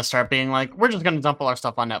it's going to start being like, we're just going to dump all our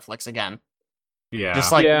stuff on Netflix again. Yeah.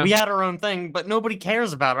 Just like we had our own thing, but nobody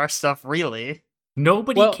cares about our stuff really.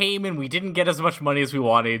 Nobody came and we didn't get as much money as we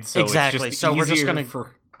wanted, so exactly. It's just so we're just gonna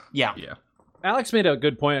yeah. Alex made a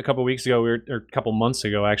good point a couple weeks ago, or a couple months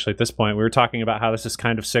ago, actually. At this point, we were talking about how this is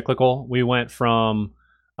kind of cyclical. We went from,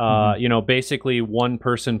 basically one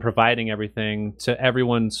person providing everything to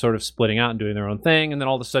everyone sort of splitting out and doing their own thing, and then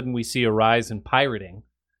all of a sudden we see a rise in pirating,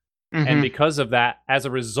 and because of that, as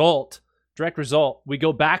a result, direct result, we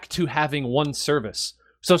go back to having one service.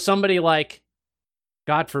 So somebody like,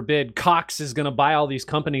 God forbid, Cox is going to buy all these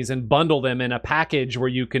companies and bundle them in a package where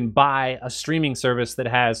you can buy a streaming service that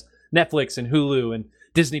has Netflix and Hulu and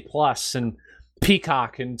Disney Plus and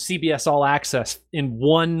Peacock and CBS All Access in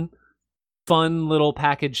one fun little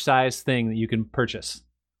package size thing that you can purchase.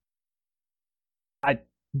 I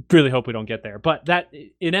really hope we don't get there, but that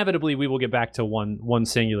inevitably we will get back to one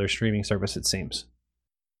singular streaming service, it seems.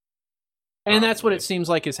 And that's what it seems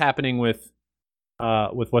like is happening with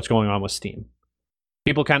what's going on with Steam.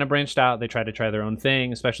 People kind of branched out. They tried to try their own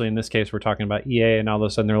thing, especially in this case, we're talking about EA, and all of a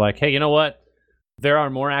sudden they're like, hey, you know what? There are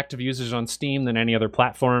more active users on Steam than any other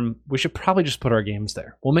platform. We should probably just put our games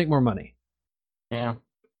there. We'll make more money. Yeah.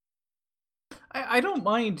 I don't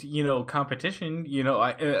mind, competition.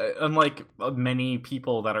 Unlike many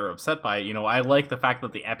people that are upset by it, I like the fact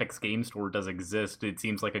that the Epic's Game Store does exist. It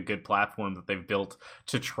seems like a good platform that they've built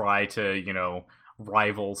to try to,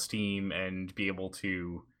 rival Steam and be able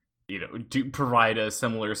to do provide a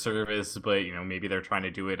similar service, but maybe they're trying to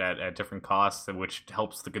do it at different costs, which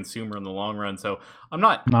helps the consumer in the long run. So I'm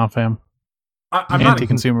not fam. I'm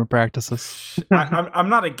anti-consumer practices. I'm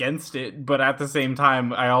not against it, but at the same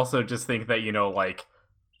time, I also just think that you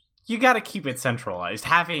got to keep it centralized.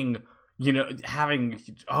 Having the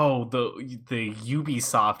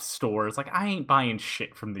Ubisoft store. It's like, I ain't buying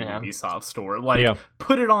shit from the Ubisoft store.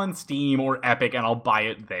 Put it on Steam or Epic and I'll buy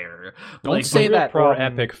it there. Don't say that or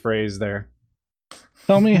Epic phrase there.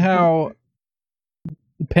 Tell me how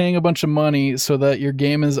paying a bunch of money so that your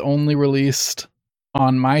game is only released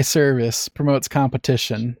on my service promotes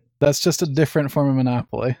competition. That's just a different form of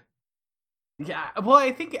monopoly. Yeah, well,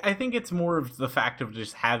 I think it's more of the fact of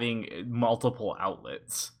just having multiple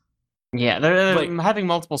outlets. Yeah, they're having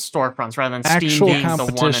multiple storefronts rather than Steam actual being the one and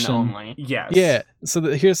competition. only. Yes. Yeah, so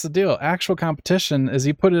here's the deal. Actual competition is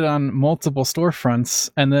you put it on multiple storefronts,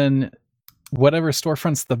 and then whatever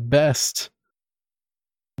storefront's the best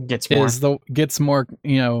gets more,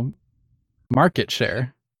 market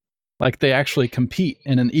share. Like they actually compete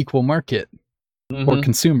in an equal market for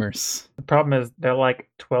consumers. The problem is they're like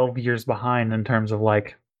 12 years behind in terms of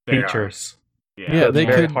features. Yeah, it's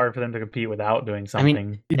very hard for them to compete without doing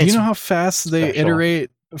something. Do you know how fast they iterate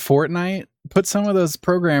Fortnite? Put some of those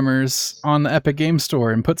programmers on the Epic Game Store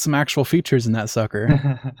and put some actual features in that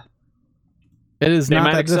sucker. It is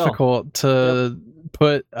not that difficult to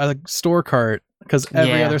put a store cart, because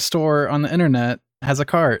every other store on the internet has a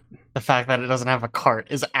cart. The fact that it doesn't have a cart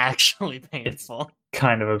is actually painful. It's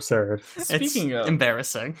kind of absurd.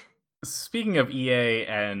 Embarrassing. Speaking of EA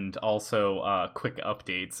and also quick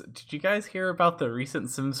updates, did you guys hear about the recent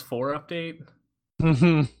Sims 4 update?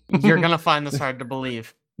 You're gonna find this hard to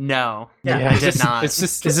believe. No, I did not. Is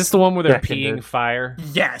this the one where they're peeing fire?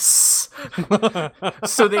 Yes.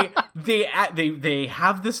 So they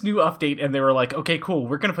have this new update, and they were like, okay, cool,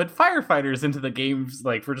 we're gonna put firefighters into the games.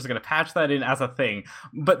 Like, we're just gonna patch that in as a thing.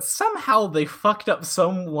 But somehow they fucked up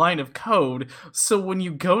some line of code. So when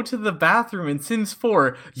you go to the bathroom in Sims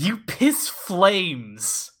 4, you piss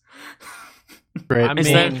flames. Great.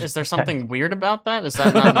 Is there something weird about that? Is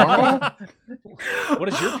that not normal? What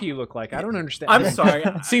does your pee look like? I don't understand. I'm sorry.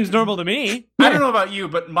 Seems normal to me. I don't know about you,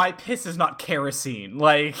 but my piss is not kerosene.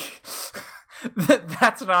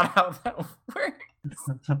 That's not how that works.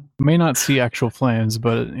 May not see actual flames,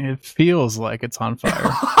 but it feels like it's on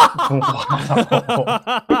fire.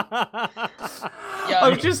 Yeah,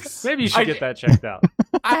 I'm just Maybe you should get that checked out.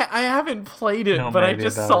 I haven't played it, No, but I maybe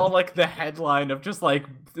just about saw it. like the headline of just like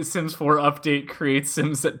the Sims 4 update creates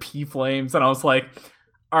Sims at P Flames, and I was like,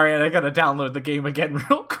 all right, I gotta download the game again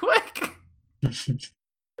real quick.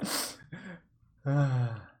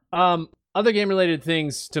 Other game related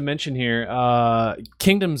things to mention here.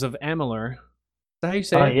 Kingdoms of Amalur. Is that how you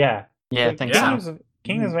say Oh it? yeah. Yeah, I think so.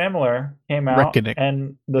 Kingdoms of Amalur came out, Reckoning.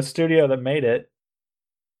 and the studio that made it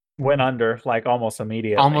went under like almost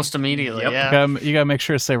immediately. Almost immediately, Yep. yeah. You gotta make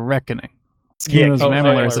sure to say reckoning. Yeah, Kingdoms of Kingdoms of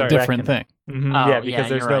Amalur Amalur is a is different Reckoning. thing. Oh, Yeah, because yeah,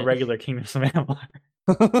 there's you're no right. regular Kingdoms of Amalur.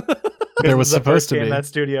 There was This is the supposed first to game be. that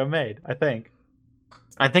studio made, I think.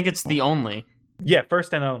 I think it's the only. Yeah,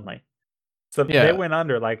 first and only. So Yeah. they went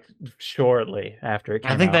under like shortly after it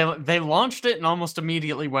came I think out. they launched it and almost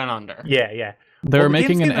immediately went under. Yeah. They Well, were the game's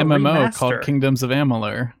making an getting a MMO called remaster. Kingdoms of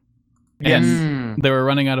Amalur. Yes. Mm. They were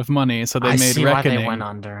running out of money, so they I made see why Reckoning they went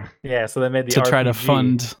under. Yeah, so they made the to try to RPG.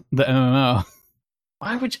 fund the MMO.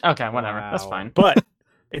 Why would you? Okay, whatever. That's Wow. fine. But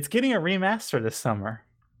it's getting a remaster this summer.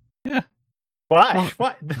 Yeah. Why?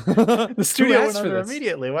 What? The studio went asked for under this?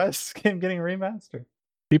 immediately. Why is this game getting a remaster?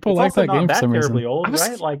 People It's like also that not game for that some terribly reason. old, I was-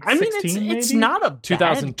 right? Like I mean, 16 maybe? it's not a bad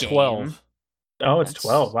 2012. game. Oh, it's That's-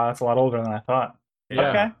 12. Wow, that's a lot older than I thought. Yeah.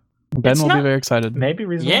 Okay. Ben It's will be not- very excited. Maybe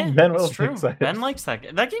reasonable. Yeah, Ben will it's be true. excited. Ben likes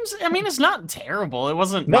that. That game's. I mean, it's not terrible. It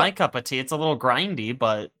wasn't No. my cup of tea. It's a little grindy,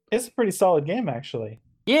 but It's a pretty solid game, actually.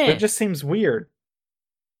 yeah, It just seems weird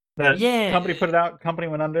that Yeah. company put it out, company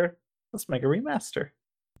went under. Let's make a remaster.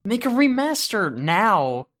 make a remaster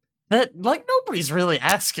now that like nobody's really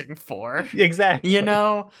asking for. Exactly. You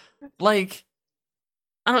know, like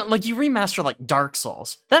I don't like you remaster like Dark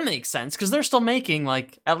Souls. That makes sense because they're still making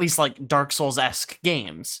like at least like Dark Souls-esque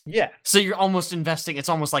games. Yeah, So you're almost investing. It's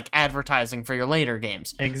almost like advertising for your later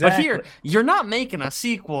games. exactly. But here, you're not making a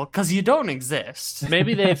sequel because you don't exist.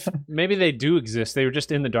 Maybe they do exist. They were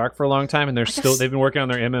just in the dark for a long time, and guess- they've been working on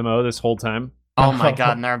their MMO this whole time. Oh my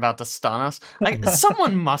god, and they're about to stun us.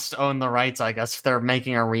 Someone must own the rights, I guess, if they're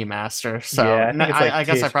making a remaster. So Yeah, I think it's like I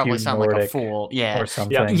guess I probably THQ sound like a Nordic fool. Yeah. or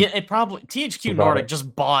something. Yeah, it probably THQ Who bought Nordic it?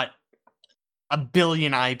 just bought a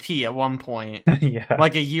billion IP at one point. Yeah.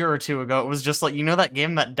 Like a year or two ago. It was just like, you know that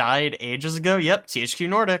game that died ages ago? Yep, THQ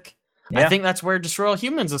Nordic. I Yeah. think that's where Destroy All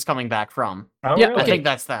Humans is coming back from. Oh, Yeah, really? I think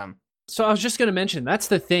that's them. So I was just going to mention that's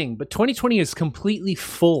the thing, but 2020 is completely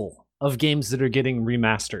full of games that are getting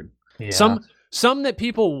remastered. Yeah. Some that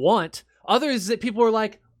people want, others that people are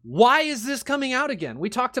like, why is this coming out again? We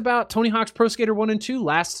talked about Tony Hawk's Pro Skater 1 and 2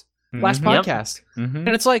 last Mhm. Yep. podcast. Mhm. And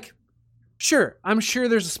it's like, sure, I'm sure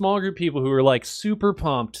there's a small group of people who are like super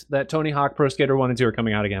pumped that Tony Hawk Pro Skater 1 and 2 are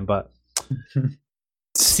coming out again, but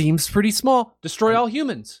seems pretty small. Destroy All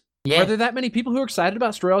Humans. Yeah. Are there that many people who are excited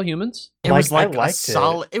about Destroy All Humans? It was Like, I like a liked it.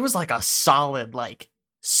 solid. It was like a solid like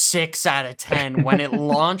 6 out of 10 when it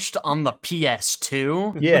launched on the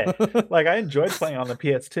PS2. Yeah. Like, I enjoyed playing on the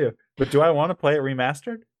PS2, but do I want to play it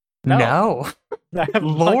remastered? No. No. I have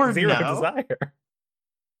Lord, zero no. desire.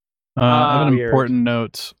 I have an Weird. important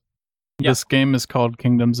note. Yeah. This game is called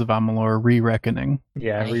Kingdoms of Amalur: Re-Reckoning.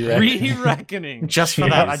 Yeah, I Re-reckoning. Just for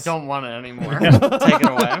that, I Jeez. don't want it anymore. Take it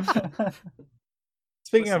away.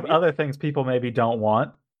 Speaking of other things people maybe don't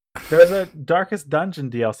want, there's a Darkest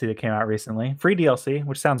Dungeon DLC that came out recently. Free DLC,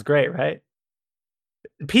 which sounds great, right?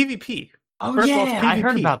 PvP. Oh First of all, it's yeah, I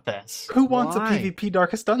heard PvP. about this. Who wants Why? a PvP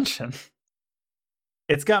Darkest Dungeon?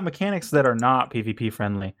 It's got mechanics that are not PvP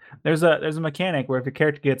friendly. There's a mechanic where if your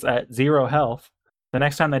character gets at 0 health, the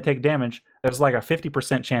next time they take damage, there's like a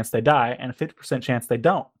 50% chance they die and a 50% chance they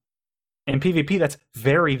don't. In PvP, that's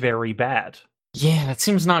very, very bad. Yeah, that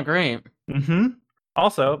seems not great. Mm-hmm.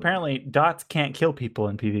 Also, apparently, dots can't kill people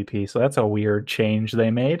in PvP, so that's a weird change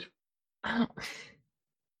they made.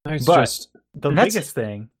 It's But- just The That's- biggest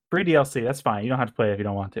thing, free DLC, that's fine. You don't have to play it if you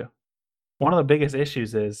don't want to. One of the biggest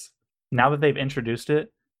issues is, now that they've introduced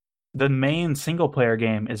it, the main single-player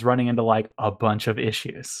game is running into, like, a bunch of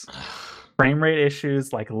issues. Frame rate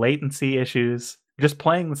issues, like latency issues, just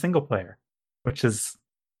playing the single player, which is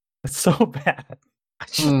it's so bad.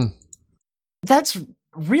 That's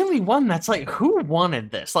really one that's like, who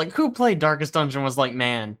wanted this? Like, who played Darkest Dungeon was like,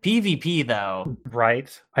 man, PvP though.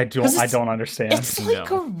 Right? I 'Cause it's- don't understand. It's like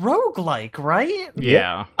a roguelike, right?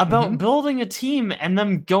 Yeah. About Mhm. building a team and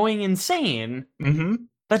them going insane. Mm-hmm.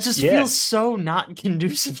 That just Yeah. feels so not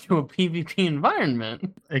conducive to a PvP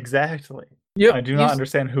environment. Exactly. Yep, I do not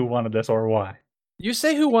understand who wanted this or why. You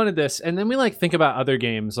say who wanted this, and then we like think about other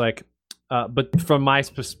games, like, but from my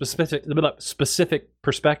specific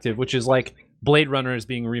perspective, which is like Blade Runner is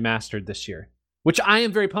being remastered this year, which I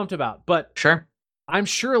am very pumped about. But Sure. I'm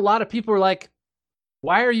sure a lot of people are like,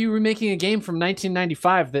 why are you remaking a game from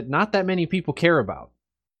 1995 that not that many people care about?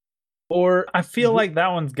 Or I feel like that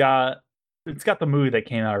one's got the movie that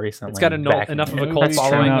came out recently. it's got enough of a cult Movies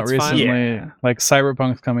following. coming out It's fine. recently. Yeah. Like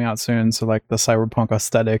Cyberpunk's coming out soon, so like the Cyberpunk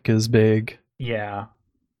aesthetic is big. Yeah,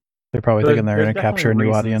 They're probably There's- thinking they're going there's to capture a new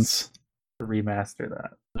definitely audience. to remaster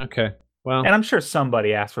that. Okay. Well, And I'm sure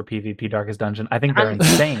somebody asked for PvP Darkest Dungeon. I think they're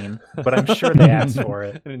insane, but I'm sure they asked for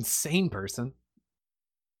it. an insane person.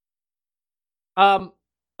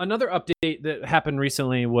 Another update that happened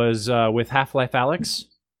recently was with Half-Life Alyx.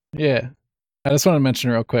 Yeah, I just want to mention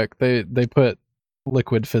real quick. They put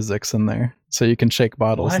liquid physics in there, so you can shake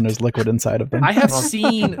bottles and What? there's liquid inside of them. I have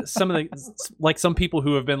seen some of some people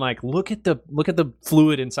who have been like, look at the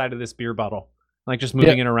fluid inside of this beer bottle, like just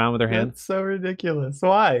moving it around with their hand. That's so ridiculous.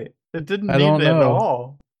 Why? It didn't I need don't it at know.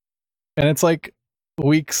 all. And it's like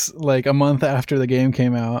weeks, like a month after the game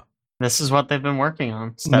came out. This is what they've been working on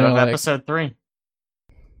instead No, of like- episode 3.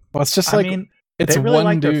 Well, it's just I like mean, it's they really one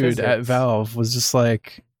like their dude at physics. Valve was just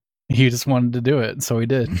like he just wanted to do it, so he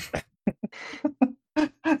did.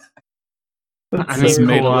 that's I so mean, Just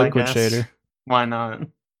made cool, a I liquid guess. shader. Why not?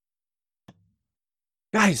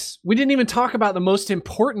 Guys, we didn't even talk about the most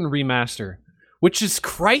important remaster, which is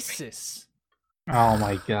Crisis. Oh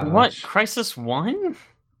my god! What? Crisis 1?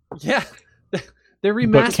 Yeah. They're But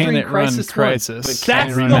remastering can it run Crisis 1. Crisis? But Can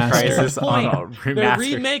that's it the run whole Crisis point. on a They're remaster.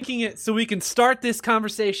 remaking it so we can start this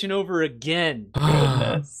conversation over again.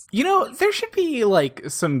 Goodness. You know, there should be like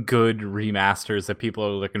some good remasters that people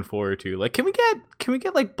are looking forward to. Like, can we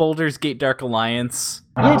get like Baldur's Gate Dark Alliance?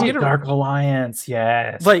 Oh, Get a- Dark Alliance,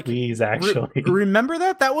 yes. Like, Please, actually. remember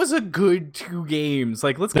that? That was a good 2 games.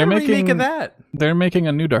 Like, let's They're get a remake making- of that. They're making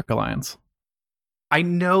a new Dark Alliance. I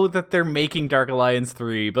know that they're making Dark Alliance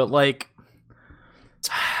 3, but like,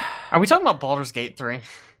 Are we talking about Baldur's Gate 3?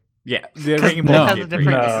 yeah, they're 'Cause making that Baldur's has Gate a 3.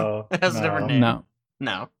 different- No, It has a different no. name. No.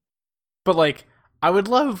 No. But like, I would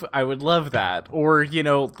love that, or you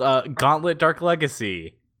know, Gauntlet Dark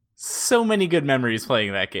Legacy. So many good memories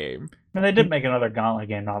playing that game. And they did make another Gauntlet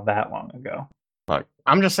game not that long ago. Look,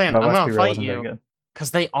 I'm just saying, But I'm let's going be to real, it fight wasn't very you good.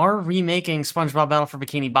 because they are remaking SpongeBob Battle for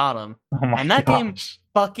Bikini Bottom, Oh my and that game gosh.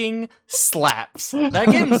 fucking slaps. That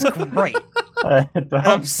game is great. I don't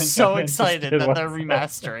I'm think so I'm excited interested that they're whatsoever.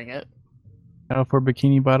 remastering it. Battle for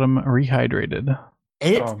Bikini Bottom Rehydrated.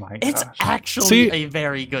 Oh my It's gosh. actually See, a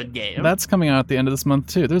very good game. That's coming out at the end of this month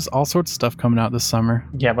too. There's all sorts of stuff coming out this summer.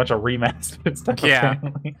 Yeah, a bunch of remastered stuff. Yeah.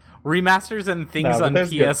 apparently. Remasters and things No, but on there's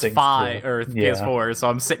good things, PS5 too. or Yeah. PS4, so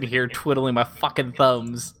I'm sitting here twiddling my fucking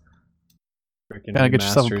thumbs. Freaking Gotta get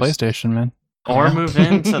yourself a remasters. PlayStation, man. or move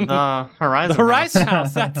into the Horizon. The Horizon House.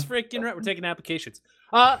 House. That's freaking right. We're taking applications.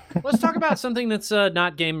 Let's talk about something that's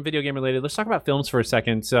not video game related. Let's talk about films for a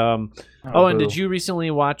second. And boo. did you recently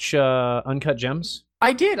watch Uncut Gems?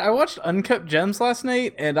 I did. I watched Uncut Gems last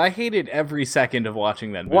night, and I hated every second of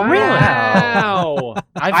watching that movie. Wow.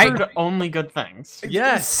 I've heard only good things.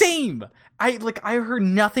 Yes. Same. I heard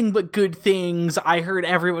nothing but good things. I heard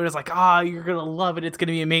everyone was like, you're gonna love it, it's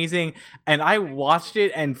gonna be amazing. And I watched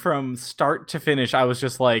it, and from start to finish, I was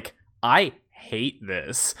just like, I hate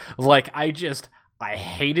this. Like, I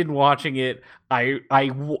hated watching it.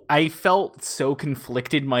 I felt so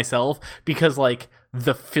conflicted myself because like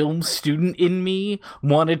the film student in me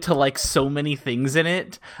wanted to like so many things in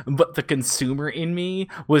it, but the consumer in me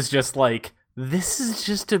was just like, this is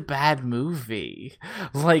just a bad movie.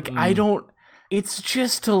 Like, it's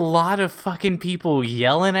just a lot of fucking people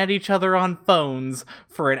yelling at each other on phones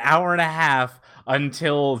for an hour and a half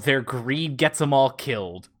until their greed gets them all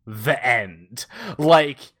killed. The end.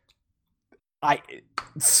 Like,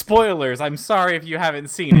 spoilers, I'm sorry if you haven't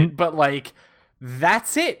seen it, but like,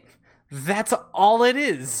 that's it. That's all it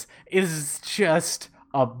is just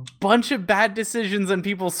a bunch of bad decisions and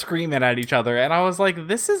people screaming at each other. And I was like,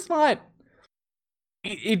 this is not...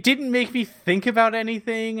 It didn't make me think about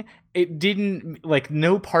anything. It didn't, like,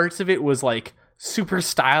 no parts of it was, like, super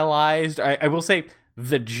stylized. I will say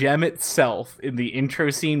the gem itself in the intro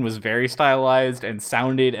scene was very stylized and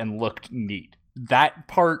sounded and looked neat. That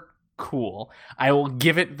part, cool. I will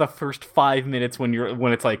give it the first 5 minutes when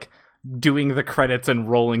it's, like, doing the credits and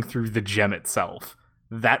rolling through the gem itself.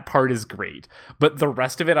 That part is great. But the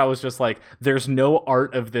rest of it, I was just like, there's no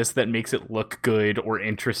art of this that makes it look good or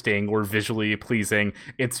interesting or visually pleasing.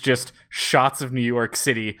 It's just shots of New York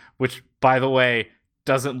City, which, by the way,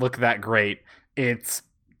 doesn't look that great. It's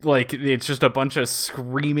just a bunch of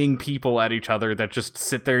screaming people at each other that just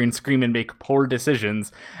sit there and scream and make poor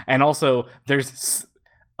decisions. And also, there's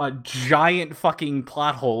a giant fucking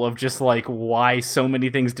plot hole of just like why so many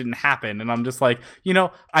things didn't happen. And I'm just like,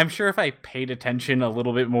 I'm sure if I paid attention a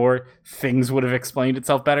little bit more, things would have explained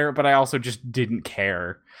itself better, but I also just didn't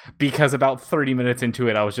care because about 30 minutes into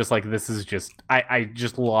it, I was just like, this is just, I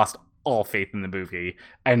just lost all faith in the movie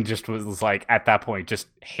and just was like, at that point, just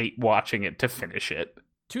hate watching it to finish it.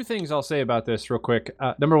 Two things I'll say about this real quick.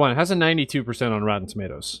 Number one, it has a 92% on Rotten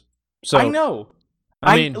Tomatoes. So I know.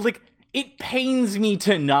 I mean, it pains me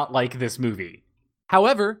to not like this movie.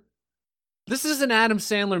 However, this is an Adam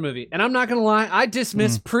Sandler movie, and I'm not gonna lie, I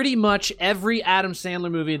dismiss pretty much every Adam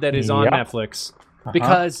Sandler movie that is on Netflix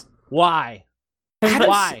because why?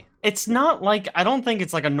 Why? It's not like, I don't think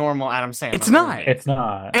it's like a normal Adam Sandler It's not. movie. It's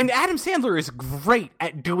not. And Adam Sandler is great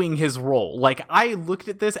at doing his role. Like, I looked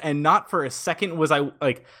at this and not for a second was I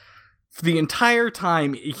like, for the entire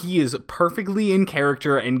time, he is perfectly in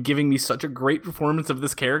character and giving me such a great performance of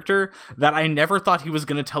this character that I never thought he was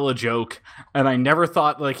going to tell a joke, and I never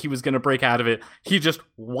thought like he was going to break out of it. He just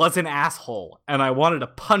was an asshole, and I wanted to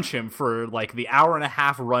punch him for like the hour and a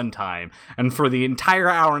half runtime. And for the entire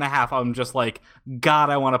hour and a half, I'm just like, God,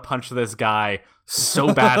 I want to punch this guy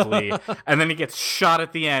so badly. And then he gets shot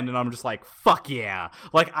at the end, and I'm just like, fuck yeah.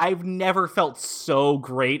 Like, I've never felt so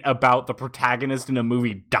great about the protagonist in a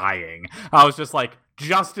movie dying. I was just like,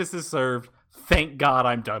 justice is served. Thank God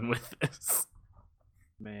I'm done with this.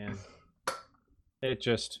 Man, it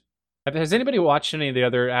just... Has anybody watched any of the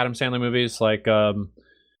other Adam Sandler movies, like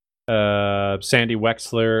Sandy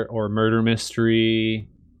Wexler or Murder Mystery,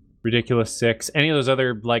 Ridiculous Six, any of those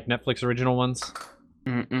other like Netflix original ones?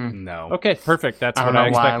 No. Okay, perfect. That's I what don't know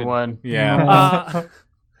I why I expected. would. Yeah.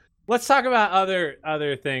 Let's talk about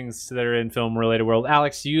other things that are in film related world.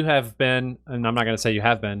 Alex, you have been, and I'm not going to say you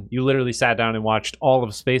have been, you literally sat down and watched all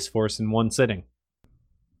of Space Force in one sitting.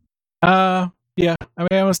 Yeah. I mean,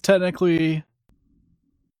 I was technically...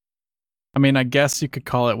 I guess you could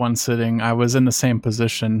call it one sitting. I was in the same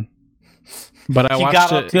position. But I he watched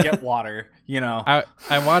got it... up to get water, I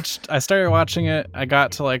started watching it. I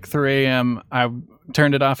got to like 3 a.m. I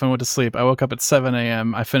turned it off and went to sleep. I woke up at 7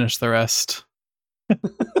 a.m. I finished the rest.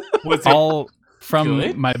 Was all from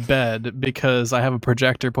good? my bed because I have a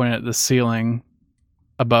projector pointed at the ceiling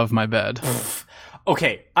above my bed.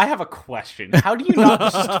 Okay, I have a question. How do you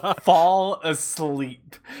not just fall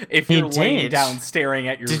asleep if He you're laying did. down staring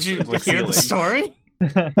at your Did you ceiling? hear the story?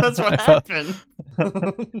 That's what I felt- happened.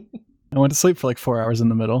 I went to sleep for like 4 hours in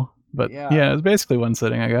the middle. But yeah, it was basically one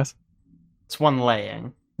sitting, I guess. It's one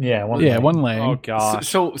laying. Yeah, one One laying. Oh gosh.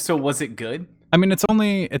 So was it good? I mean, it's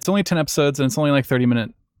only 10 episodes and it's only like 30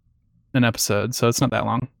 minute an episode, so it's not that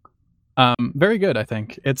long. Very good, I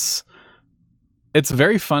think. It's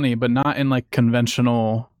very funny, but not in like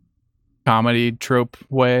conventional comedy trope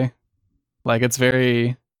way. Like it's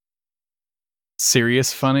very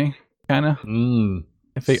serious funny, kind of.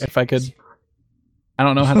 If I could, I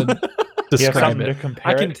don't know how to You have describe something to it.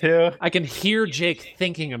 compare it to? I can hear Jake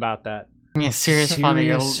thinking about that. Yeah, serious funny.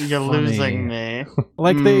 You're Serious losing funny. me.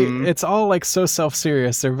 Like it's all like so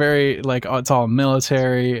self-serious. They're very like, it's all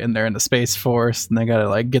military and they're in the Space Force and they gotta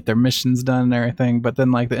like get their missions done and everything. But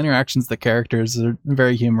then like the interactions of the characters are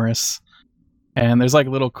very humorous. And there's like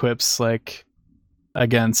little quips like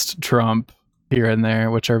against Trump here and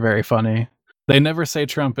there, which are very funny. They never say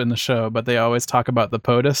Trump in the show, but they always talk about the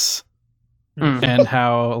POTUS and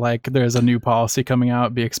how like there's a new policy coming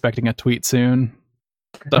out, be expecting a tweet soon.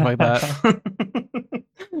 Stuff like that.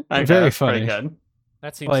 Okay, Very that's funny. pretty good.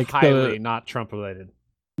 That seems Like highly not Trump related.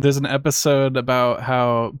 There's an episode about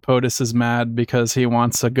how POTUS is mad because he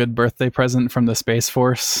wants a good birthday present from the Space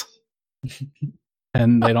Force.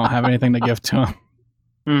 And they don't have anything to give to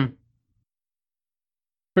him.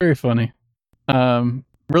 Very funny.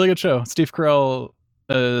 Really good show. Steve Carell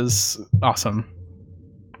is awesome.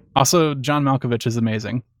 Also, John Malkovich is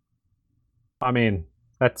amazing. I mean,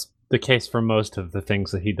 that's the case for most of the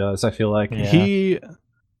things that he does, I feel like. Yeah.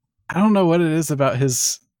 I don't know what it is about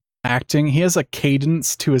his acting. He has a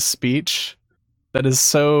cadence to his speech that is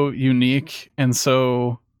so unique and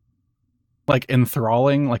so like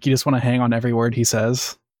enthralling. Like you just want to hang on every word he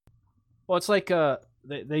says. Well, it's like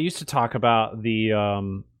they used to talk about the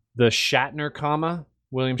Shatner comma,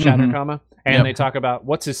 William Shatner comma, and they talk about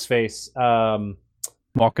what's his face,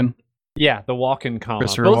 Walken. Yeah, the Walken comma,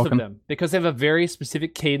 both of them, because they have a very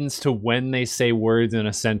specific cadence to when they say words in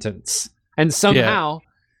a sentence, and somehow,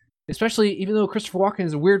 especially even though Christopher Walken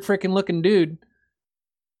is a weird freaking looking dude,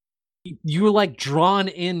 you were like drawn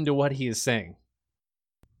into what he is saying.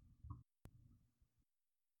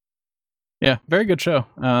 Yeah, very good show.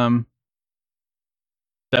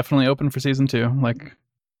 Definitely open for season 2. Like,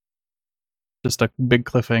 just a big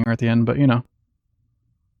cliffhanger at the end, but you know.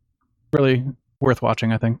 Really worth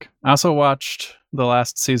watching, I think. I also watched the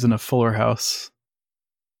last season of Fuller House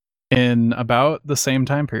in about the same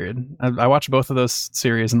time period. I watched both of those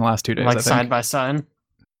series in the last 2 days. Like I think. side by side.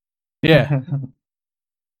 Yeah.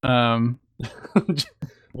 One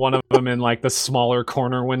of them in like the smaller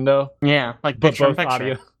corner window, Yeah, like but picture in both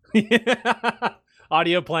picture. audio.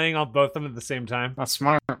 Audio playing on both of them at the same time. That's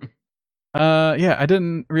smart. Yeah, I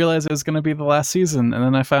didn't realize it was going to be the last season, and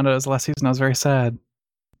then I found out it was the last season. I was very sad.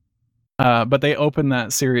 But they opened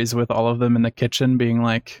that series with all of them in the kitchen being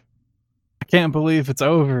like, I can't believe it's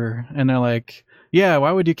over. And they're like, yeah,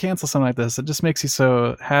 why would you cancel something like this? It just makes you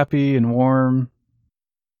so happy and warm.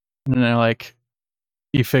 And then they're like,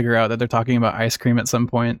 you figure out that they're talking about ice cream at some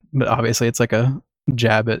point, but obviously it's like a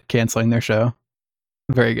jab at canceling their show.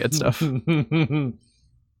 Very good stuff. And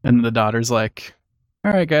the daughter's like,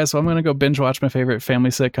 all right, guys, well, I'm going to go binge watch my favorite family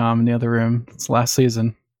sitcom in the other room. It's last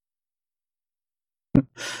season.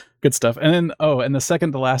 Good stuff. And then, and the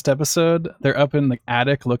second to last episode, they're up in the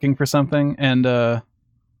attic looking for something. And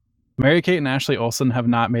Mary-Kate and Ashley Olsen have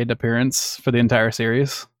not made an appearance for the entire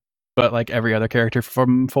series, but like every other character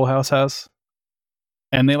from Full House has.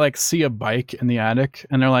 And they like see a bike in the attic,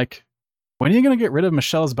 and they're like, when are you going to get rid of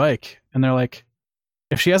Michelle's bike? And they're like,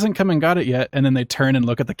 if she hasn't come and got it yet. And then they turn and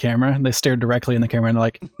look at the camera, and they stare directly in the camera, and they're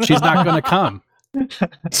like, she's not going to come.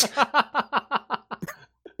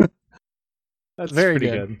 That's Very pretty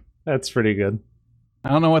good. good. That's pretty good. I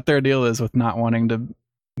don't know what their deal is with not wanting to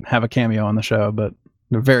have a cameo on the show, but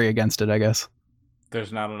they're very against it, I guess.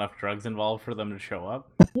 There's not enough drugs involved for them to show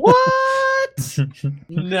up. What?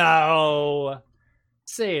 No.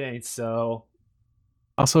 Say it ain't so.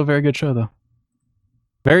 Also a very good show, though.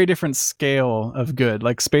 Very different scale of good.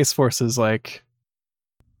 Like Space Force is like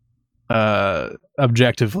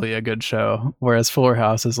objectively a good show, whereas Fuller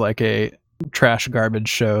House is like a trash garbage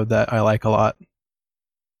show that I like a lot.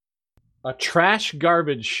 A trash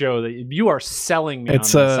garbage show that you are selling me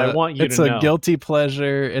It's on this. I want you to know. It's a guilty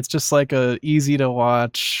pleasure. It's just like a easy to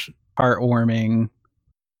watch, heartwarming.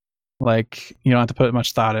 Like you don't have to put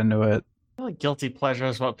much thought into it. I feel like guilty pleasure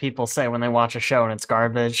is what people say when they watch a show and it's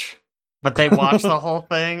garbage. But they watch the whole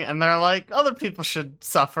thing and they're like, other people should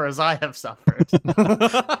suffer as I have suffered.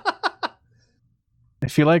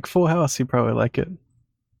 If you like Full House, you probably like it.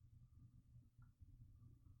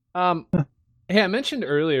 Hey, I mentioned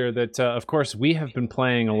earlier that, of course, we have been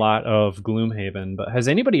playing a lot of Gloomhaven, but has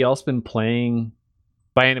anybody else been playing?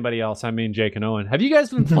 By anybody else, I mean Jake and Owen. Have you guys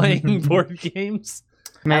been playing board games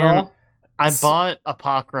at Man, all? I bought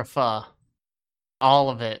Apocrypha. All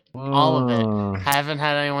of it. All of Oh. it. Haven't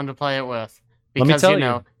had anyone to play it with. Let me Because, tell you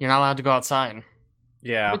know, you're not allowed to go outside.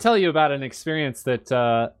 Yeah. Let me tell you about an experience that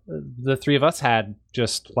the three of us had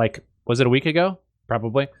just like, was it a week ago?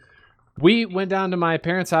 Probably. We went down to my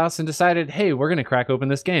parents' house and decided, hey, we're going to crack open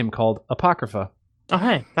this game called Apocrypha. Oh,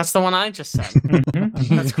 hey, that's the one I just said.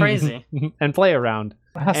 That's crazy. And play around.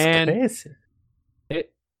 That's And- crazy.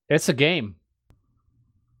 It's a game.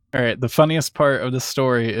 All right. The funniest part of the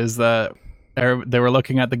story is that they were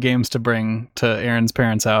looking at the games to bring to Aaron's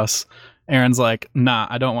parents' house. Aaron's like, nah,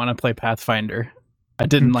 I don't want to play Pathfinder. I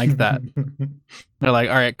didn't like that. They're like,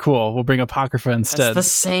 all right, cool. We'll bring Apocrypha instead. It's the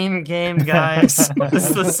same game, guys.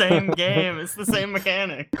 It's the same game. It's the same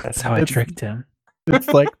mechanic. That's how I tricked him. It's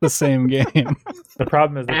like the same game. The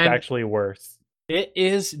problem is it's And- actually worse. It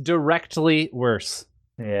is directly worse.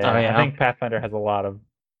 Yeah, Oh, yeah. I think Pathfinder has a lot of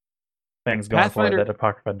things going for Pathfinder- it that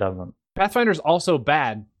Apocrypha doesn't. Pathfinder's also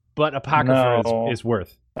bad, but Apocrypha No. is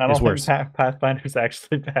worth. I don't Is think worse. Pathfinder's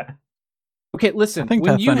actually bad. Okay, listen. I think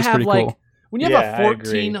When you Pathfinder's have pretty like cool. when you Yeah, have I a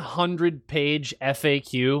agree. 1,400-page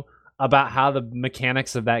FAQ about how the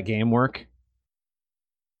mechanics of that game work,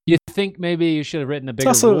 you think maybe you should have written a bigger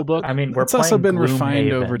also- rule book? I mean, we're It's also playing been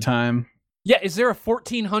refined Gloomhaven. over time. Yeah, is there a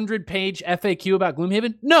 1,400-page FAQ about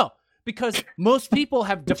Gloomhaven? No, because most people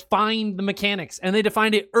have defined the mechanics, and they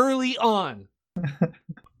defined it early on.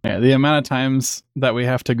 Yeah, the amount of times that we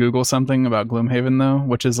have to Google something about Gloomhaven, though,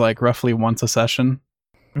 which is like roughly once a session,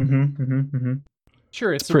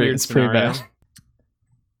 Sure, it's a pretty, weird it's pretty scenario.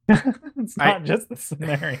 bad. It's not just the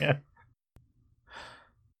scenario.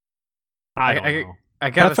 I don't know. I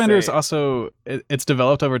gotta Pathfinder is say, also it's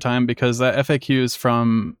developed over time because that FAQ is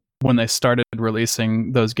from when they started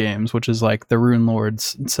releasing those games, which is like the Rune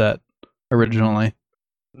Lords set originally,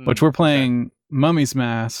 which we're playing Mummy's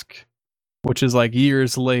Mask, which is like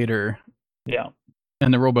years later, Yeah.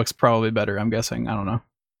 and the rulebook's probably better. I'm guessing. I don't know.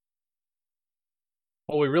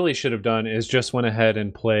 What we really should have done is just went ahead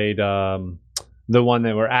and played the one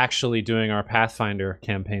that we're actually doing our Pathfinder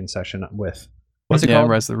campaign session with. What's it Yeah, called?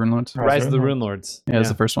 Rise of the Rune Lords. Rise of the Rune Lords. Yeah, it's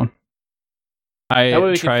the first one. That way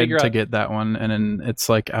I we can tried figure to out- get that one, and then it's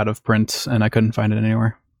like out of print, and I couldn't find it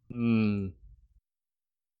anywhere.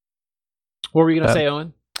 What were you gonna That- say,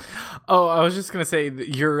 Owen? Oh, I was just gonna say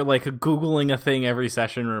that you're like Googling a thing every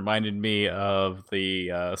session reminded me of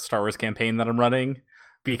the Star Wars campaign that I'm running,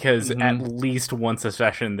 because at least once a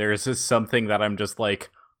session there's just something that I'm just like,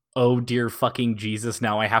 oh dear fucking Jesus,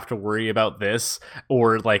 now I have to worry about this,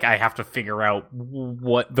 or like I have to figure out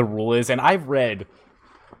what the rule is. And I've read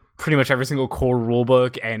pretty much every single core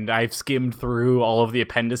rulebook, and I've skimmed through all of the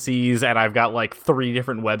appendices, and I've got like 3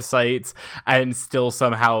 different websites, and still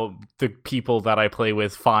somehow the people that I play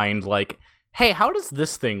with find like, hey, how does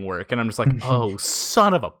this thing work? And I'm just like, oh,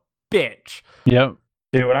 son of a bitch. Yep.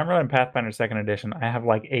 Dude, when I'm running Pathfinder 2nd Edition, I have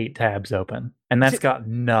like 8 tabs open, and that's got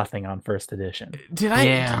nothing on 1st Edition. Did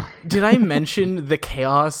I mention the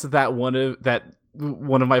chaos that one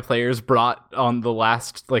of my players brought on the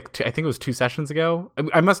last, like, I think it was 2 sessions ago?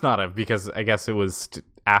 I must not have, because I guess it was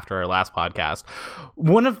after our last podcast.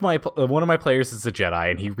 One of my players is a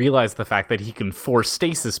Jedi, and he realized the fact that he can force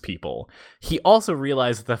stasis people. He also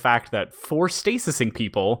realized the fact that force stasising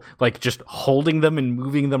people, like just holding them and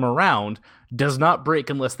moving them around, does not break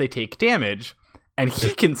unless they take damage. And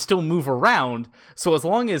he can still move around, so as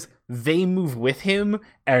long as they move with him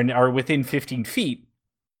and are within 15 feet,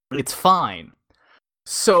 it's fine.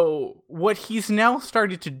 So what he's now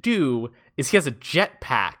started to do is he has a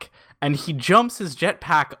jetpack, and he jumps his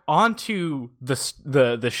jetpack onto the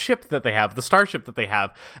ship that they have, the starship that they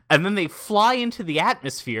have, and then they fly into the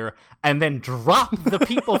atmosphere and then drop the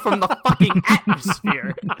people from the fucking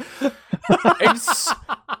atmosphere. And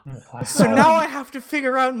so now I have to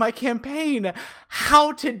figure out in my campaign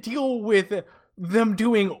how to deal with them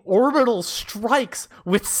doing orbital strikes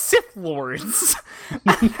with Sith Lords.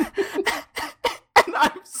 And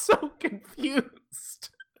I'm so confused.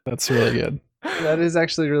 That's really good. That is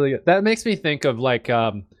actually really good. That makes me think of like,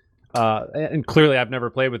 and clearly I've never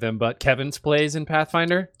played with him, but Kevin's plays in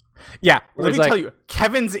Pathfinder. Yeah, let me like- tell you,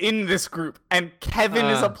 Kevin's in this group, and Kevin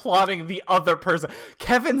is applauding the other person.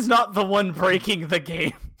 Kevin's not the one breaking the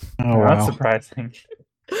game. Oh, wow. that's surprising.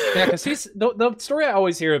 Yeah, because he's the story I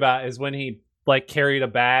always hear about is when he like carried a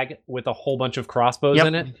bag with a whole bunch of crossbows Yep.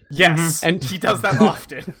 in it, Yes, And- and he does that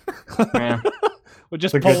often. Yeah. would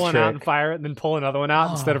just It's a pull good one out trick. and fire it, and then pull another one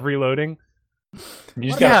out instead of reloading. You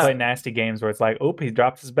just Yeah. gotta play nasty games where it's like, oh, he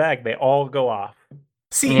drops his bag, they all go off.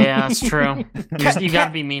 See, Yeah, that's true. You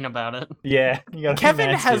gotta be mean about it. Yeah, you gotta be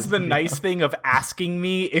Kevin nasty. has the nice thing of asking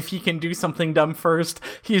me if he can do something dumb first.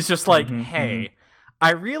 He's just like, hey,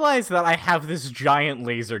 I realize that I have this giant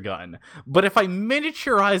laser gun, but if I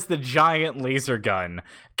miniaturize the giant laser gun,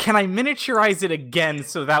 can I miniaturize it again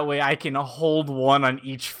so that way I can hold one on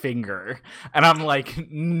each finger? And I'm like,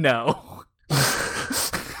 no.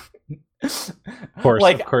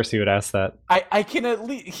 Of course, he would ask that. I can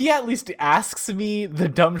he at least asks me the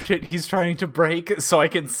dumb shit he's trying to break so I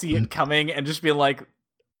can see it coming and just be like,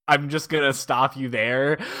 I'm just gonna stop you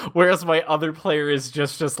there. Whereas my other player is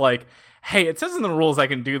just like, hey, it says in the rules I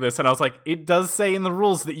can do this, and I was like, it does say in the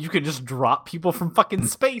rules that you can just drop people from fucking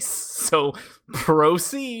space, so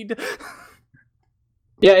proceed.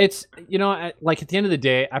 Yeah, it's, like at the end of the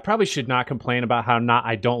day, I probably should not complain about how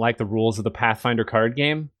I don't like the rules of the Pathfinder card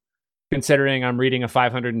game, considering I'm reading a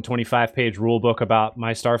 525-page rule book about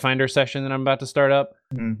my Starfinder session that I'm about to start up.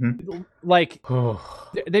 Like,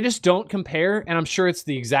 they just don't compare, and I'm sure it's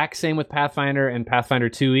the exact same with Pathfinder and Pathfinder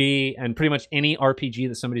 2e and pretty much any RPG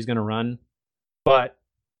that somebody's going to run. But,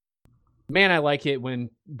 man, I like it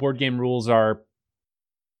when board game rules are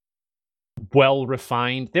well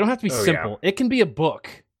refined. They don't have to be simple. Yeah. It can be a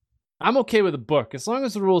book. I'm okay with a book as long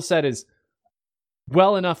as the rule set is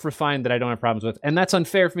well enough refined that I don't have problems with. And that's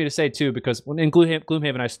unfair for me to say too, because in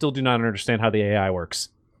Gloomhaven I still do not understand how the AI works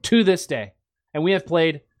to this day, and we have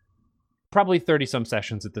played probably 30 some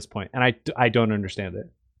sessions at this point, and I don't understand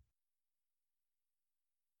it.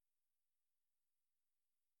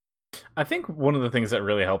 I think one of the things that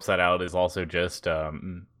really helps that out is also just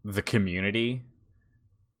the community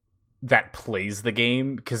that plays the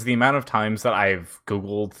game, because the amount of times that I've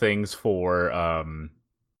Googled things for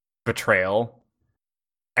Betrayal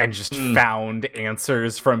and just found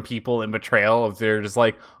answers from people in Betrayal, they're just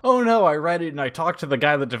like, oh no, I read it and I talked to the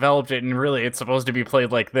guy that developed it and really it's supposed to be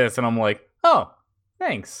played like this, and I'm like, oh,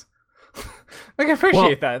 thanks. Like, I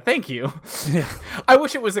appreciate that. Thank you. Yeah. I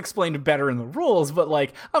wish it was explained better in the rules, but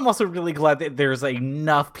like, I'm also really glad that there's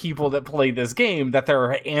enough people that play this game that there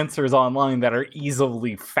are answers online that are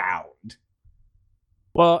easily found.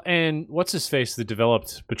 Well, and what's his face that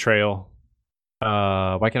developed Betrayal?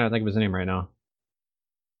 Why can't I think of his name right now?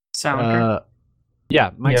 Sounder.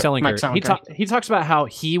 Yeah, Mike Yep. Selinker. Mike Selinker. He talks about how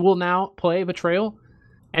he will now play Betrayal,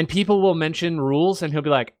 and people will mention rules, and he'll be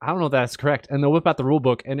like, I don't know if that's correct. And they'll whip out the rule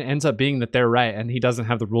book, and it ends up being that they're right, and he doesn't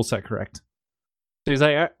have the rule set correct. So he's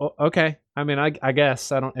like, okay. I mean, I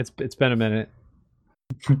guess. I don't. It's been a minute.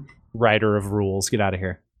 Writer of rules, get out of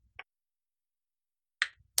here.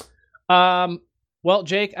 Well,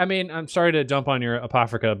 Jake, I mean, I'm sorry to dump on your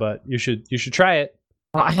Apocrypha, but you should try it.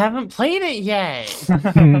 Well, I haven't played it yet.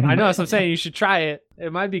 I know, that's what I'm saying. You should try it.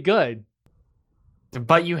 It might be good.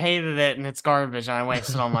 But you hated it, and it's garbage, and I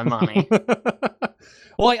wasted all my money.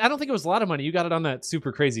 Well, I don't think it was a lot of money. You got it on that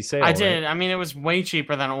super crazy sale. I did. Right? I mean, it was way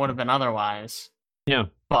cheaper than it would have been otherwise. Yeah.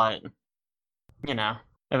 But, you know,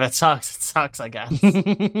 if it sucks, I guess.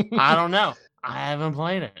 I don't know. I haven't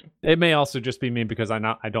played it. It may also just be me because I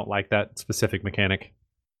don't like that specific mechanic.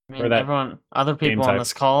 I Or mean, that other people on type.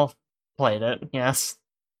 this call played it. Yes.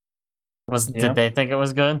 Yeah. Did they think it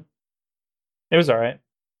was good? It was all right.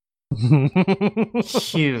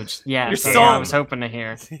 Huge. Yeah. You're So I sold. was hoping to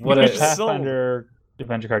hear. What You're a sold. Pathfinder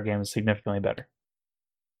adventure card game is significantly better.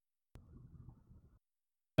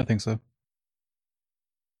 I think so.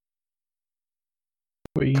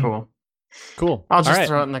 Cool. Cool. I'll just All right.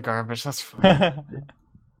 throw it in the garbage. That's fine.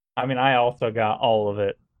 I mean, I also got all of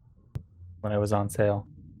it when it was on sale.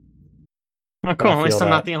 Oh, cool. I At least feel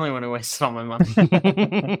I'm not that. the only one who wasted all my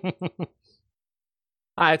money.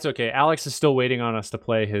 It's okay. Alex is still waiting on us to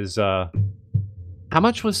play his. How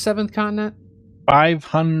much was Seventh Continent?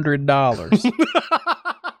 $500. And he's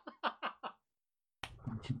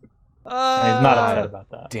not upset about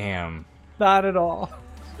that. Damn. Not at all.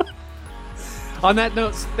 On that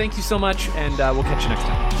note, thank you so much, and we'll catch you next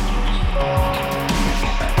time.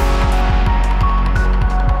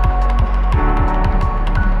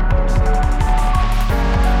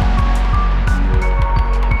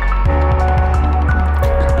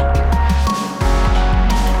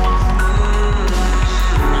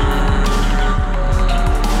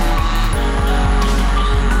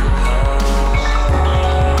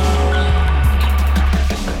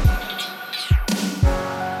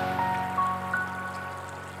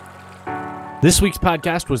 This week's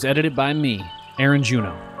podcast was edited by me, Aaron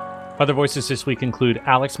Juno. Other voices this week include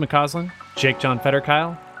Alyx McCausland, Jake John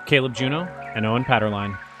Fetterkyle, Caleb Juno, and Owen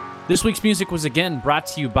Patterline. This week's music was again brought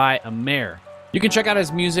to you by Amer. You can check out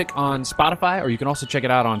his music on Spotify, or you can also check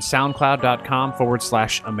it out on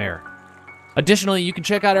soundcloud.com/Amer. Additionally, you can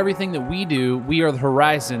check out everything that we do, We Are the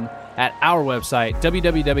Horizon, at our website,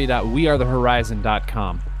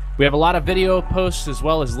 www.wearethehorizon.com. We have a lot of video posts as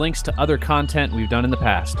well as links to other content we've done in the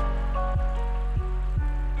past.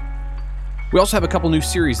 We also have a couple new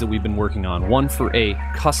series that we've been working on, one for a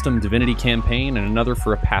custom Divinity campaign and another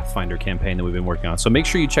for a Pathfinder campaign that we've been working on. So make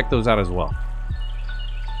sure you check those out as well.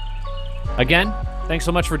 Again, thanks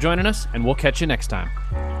so much for joining us, and we'll catch you next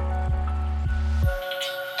time.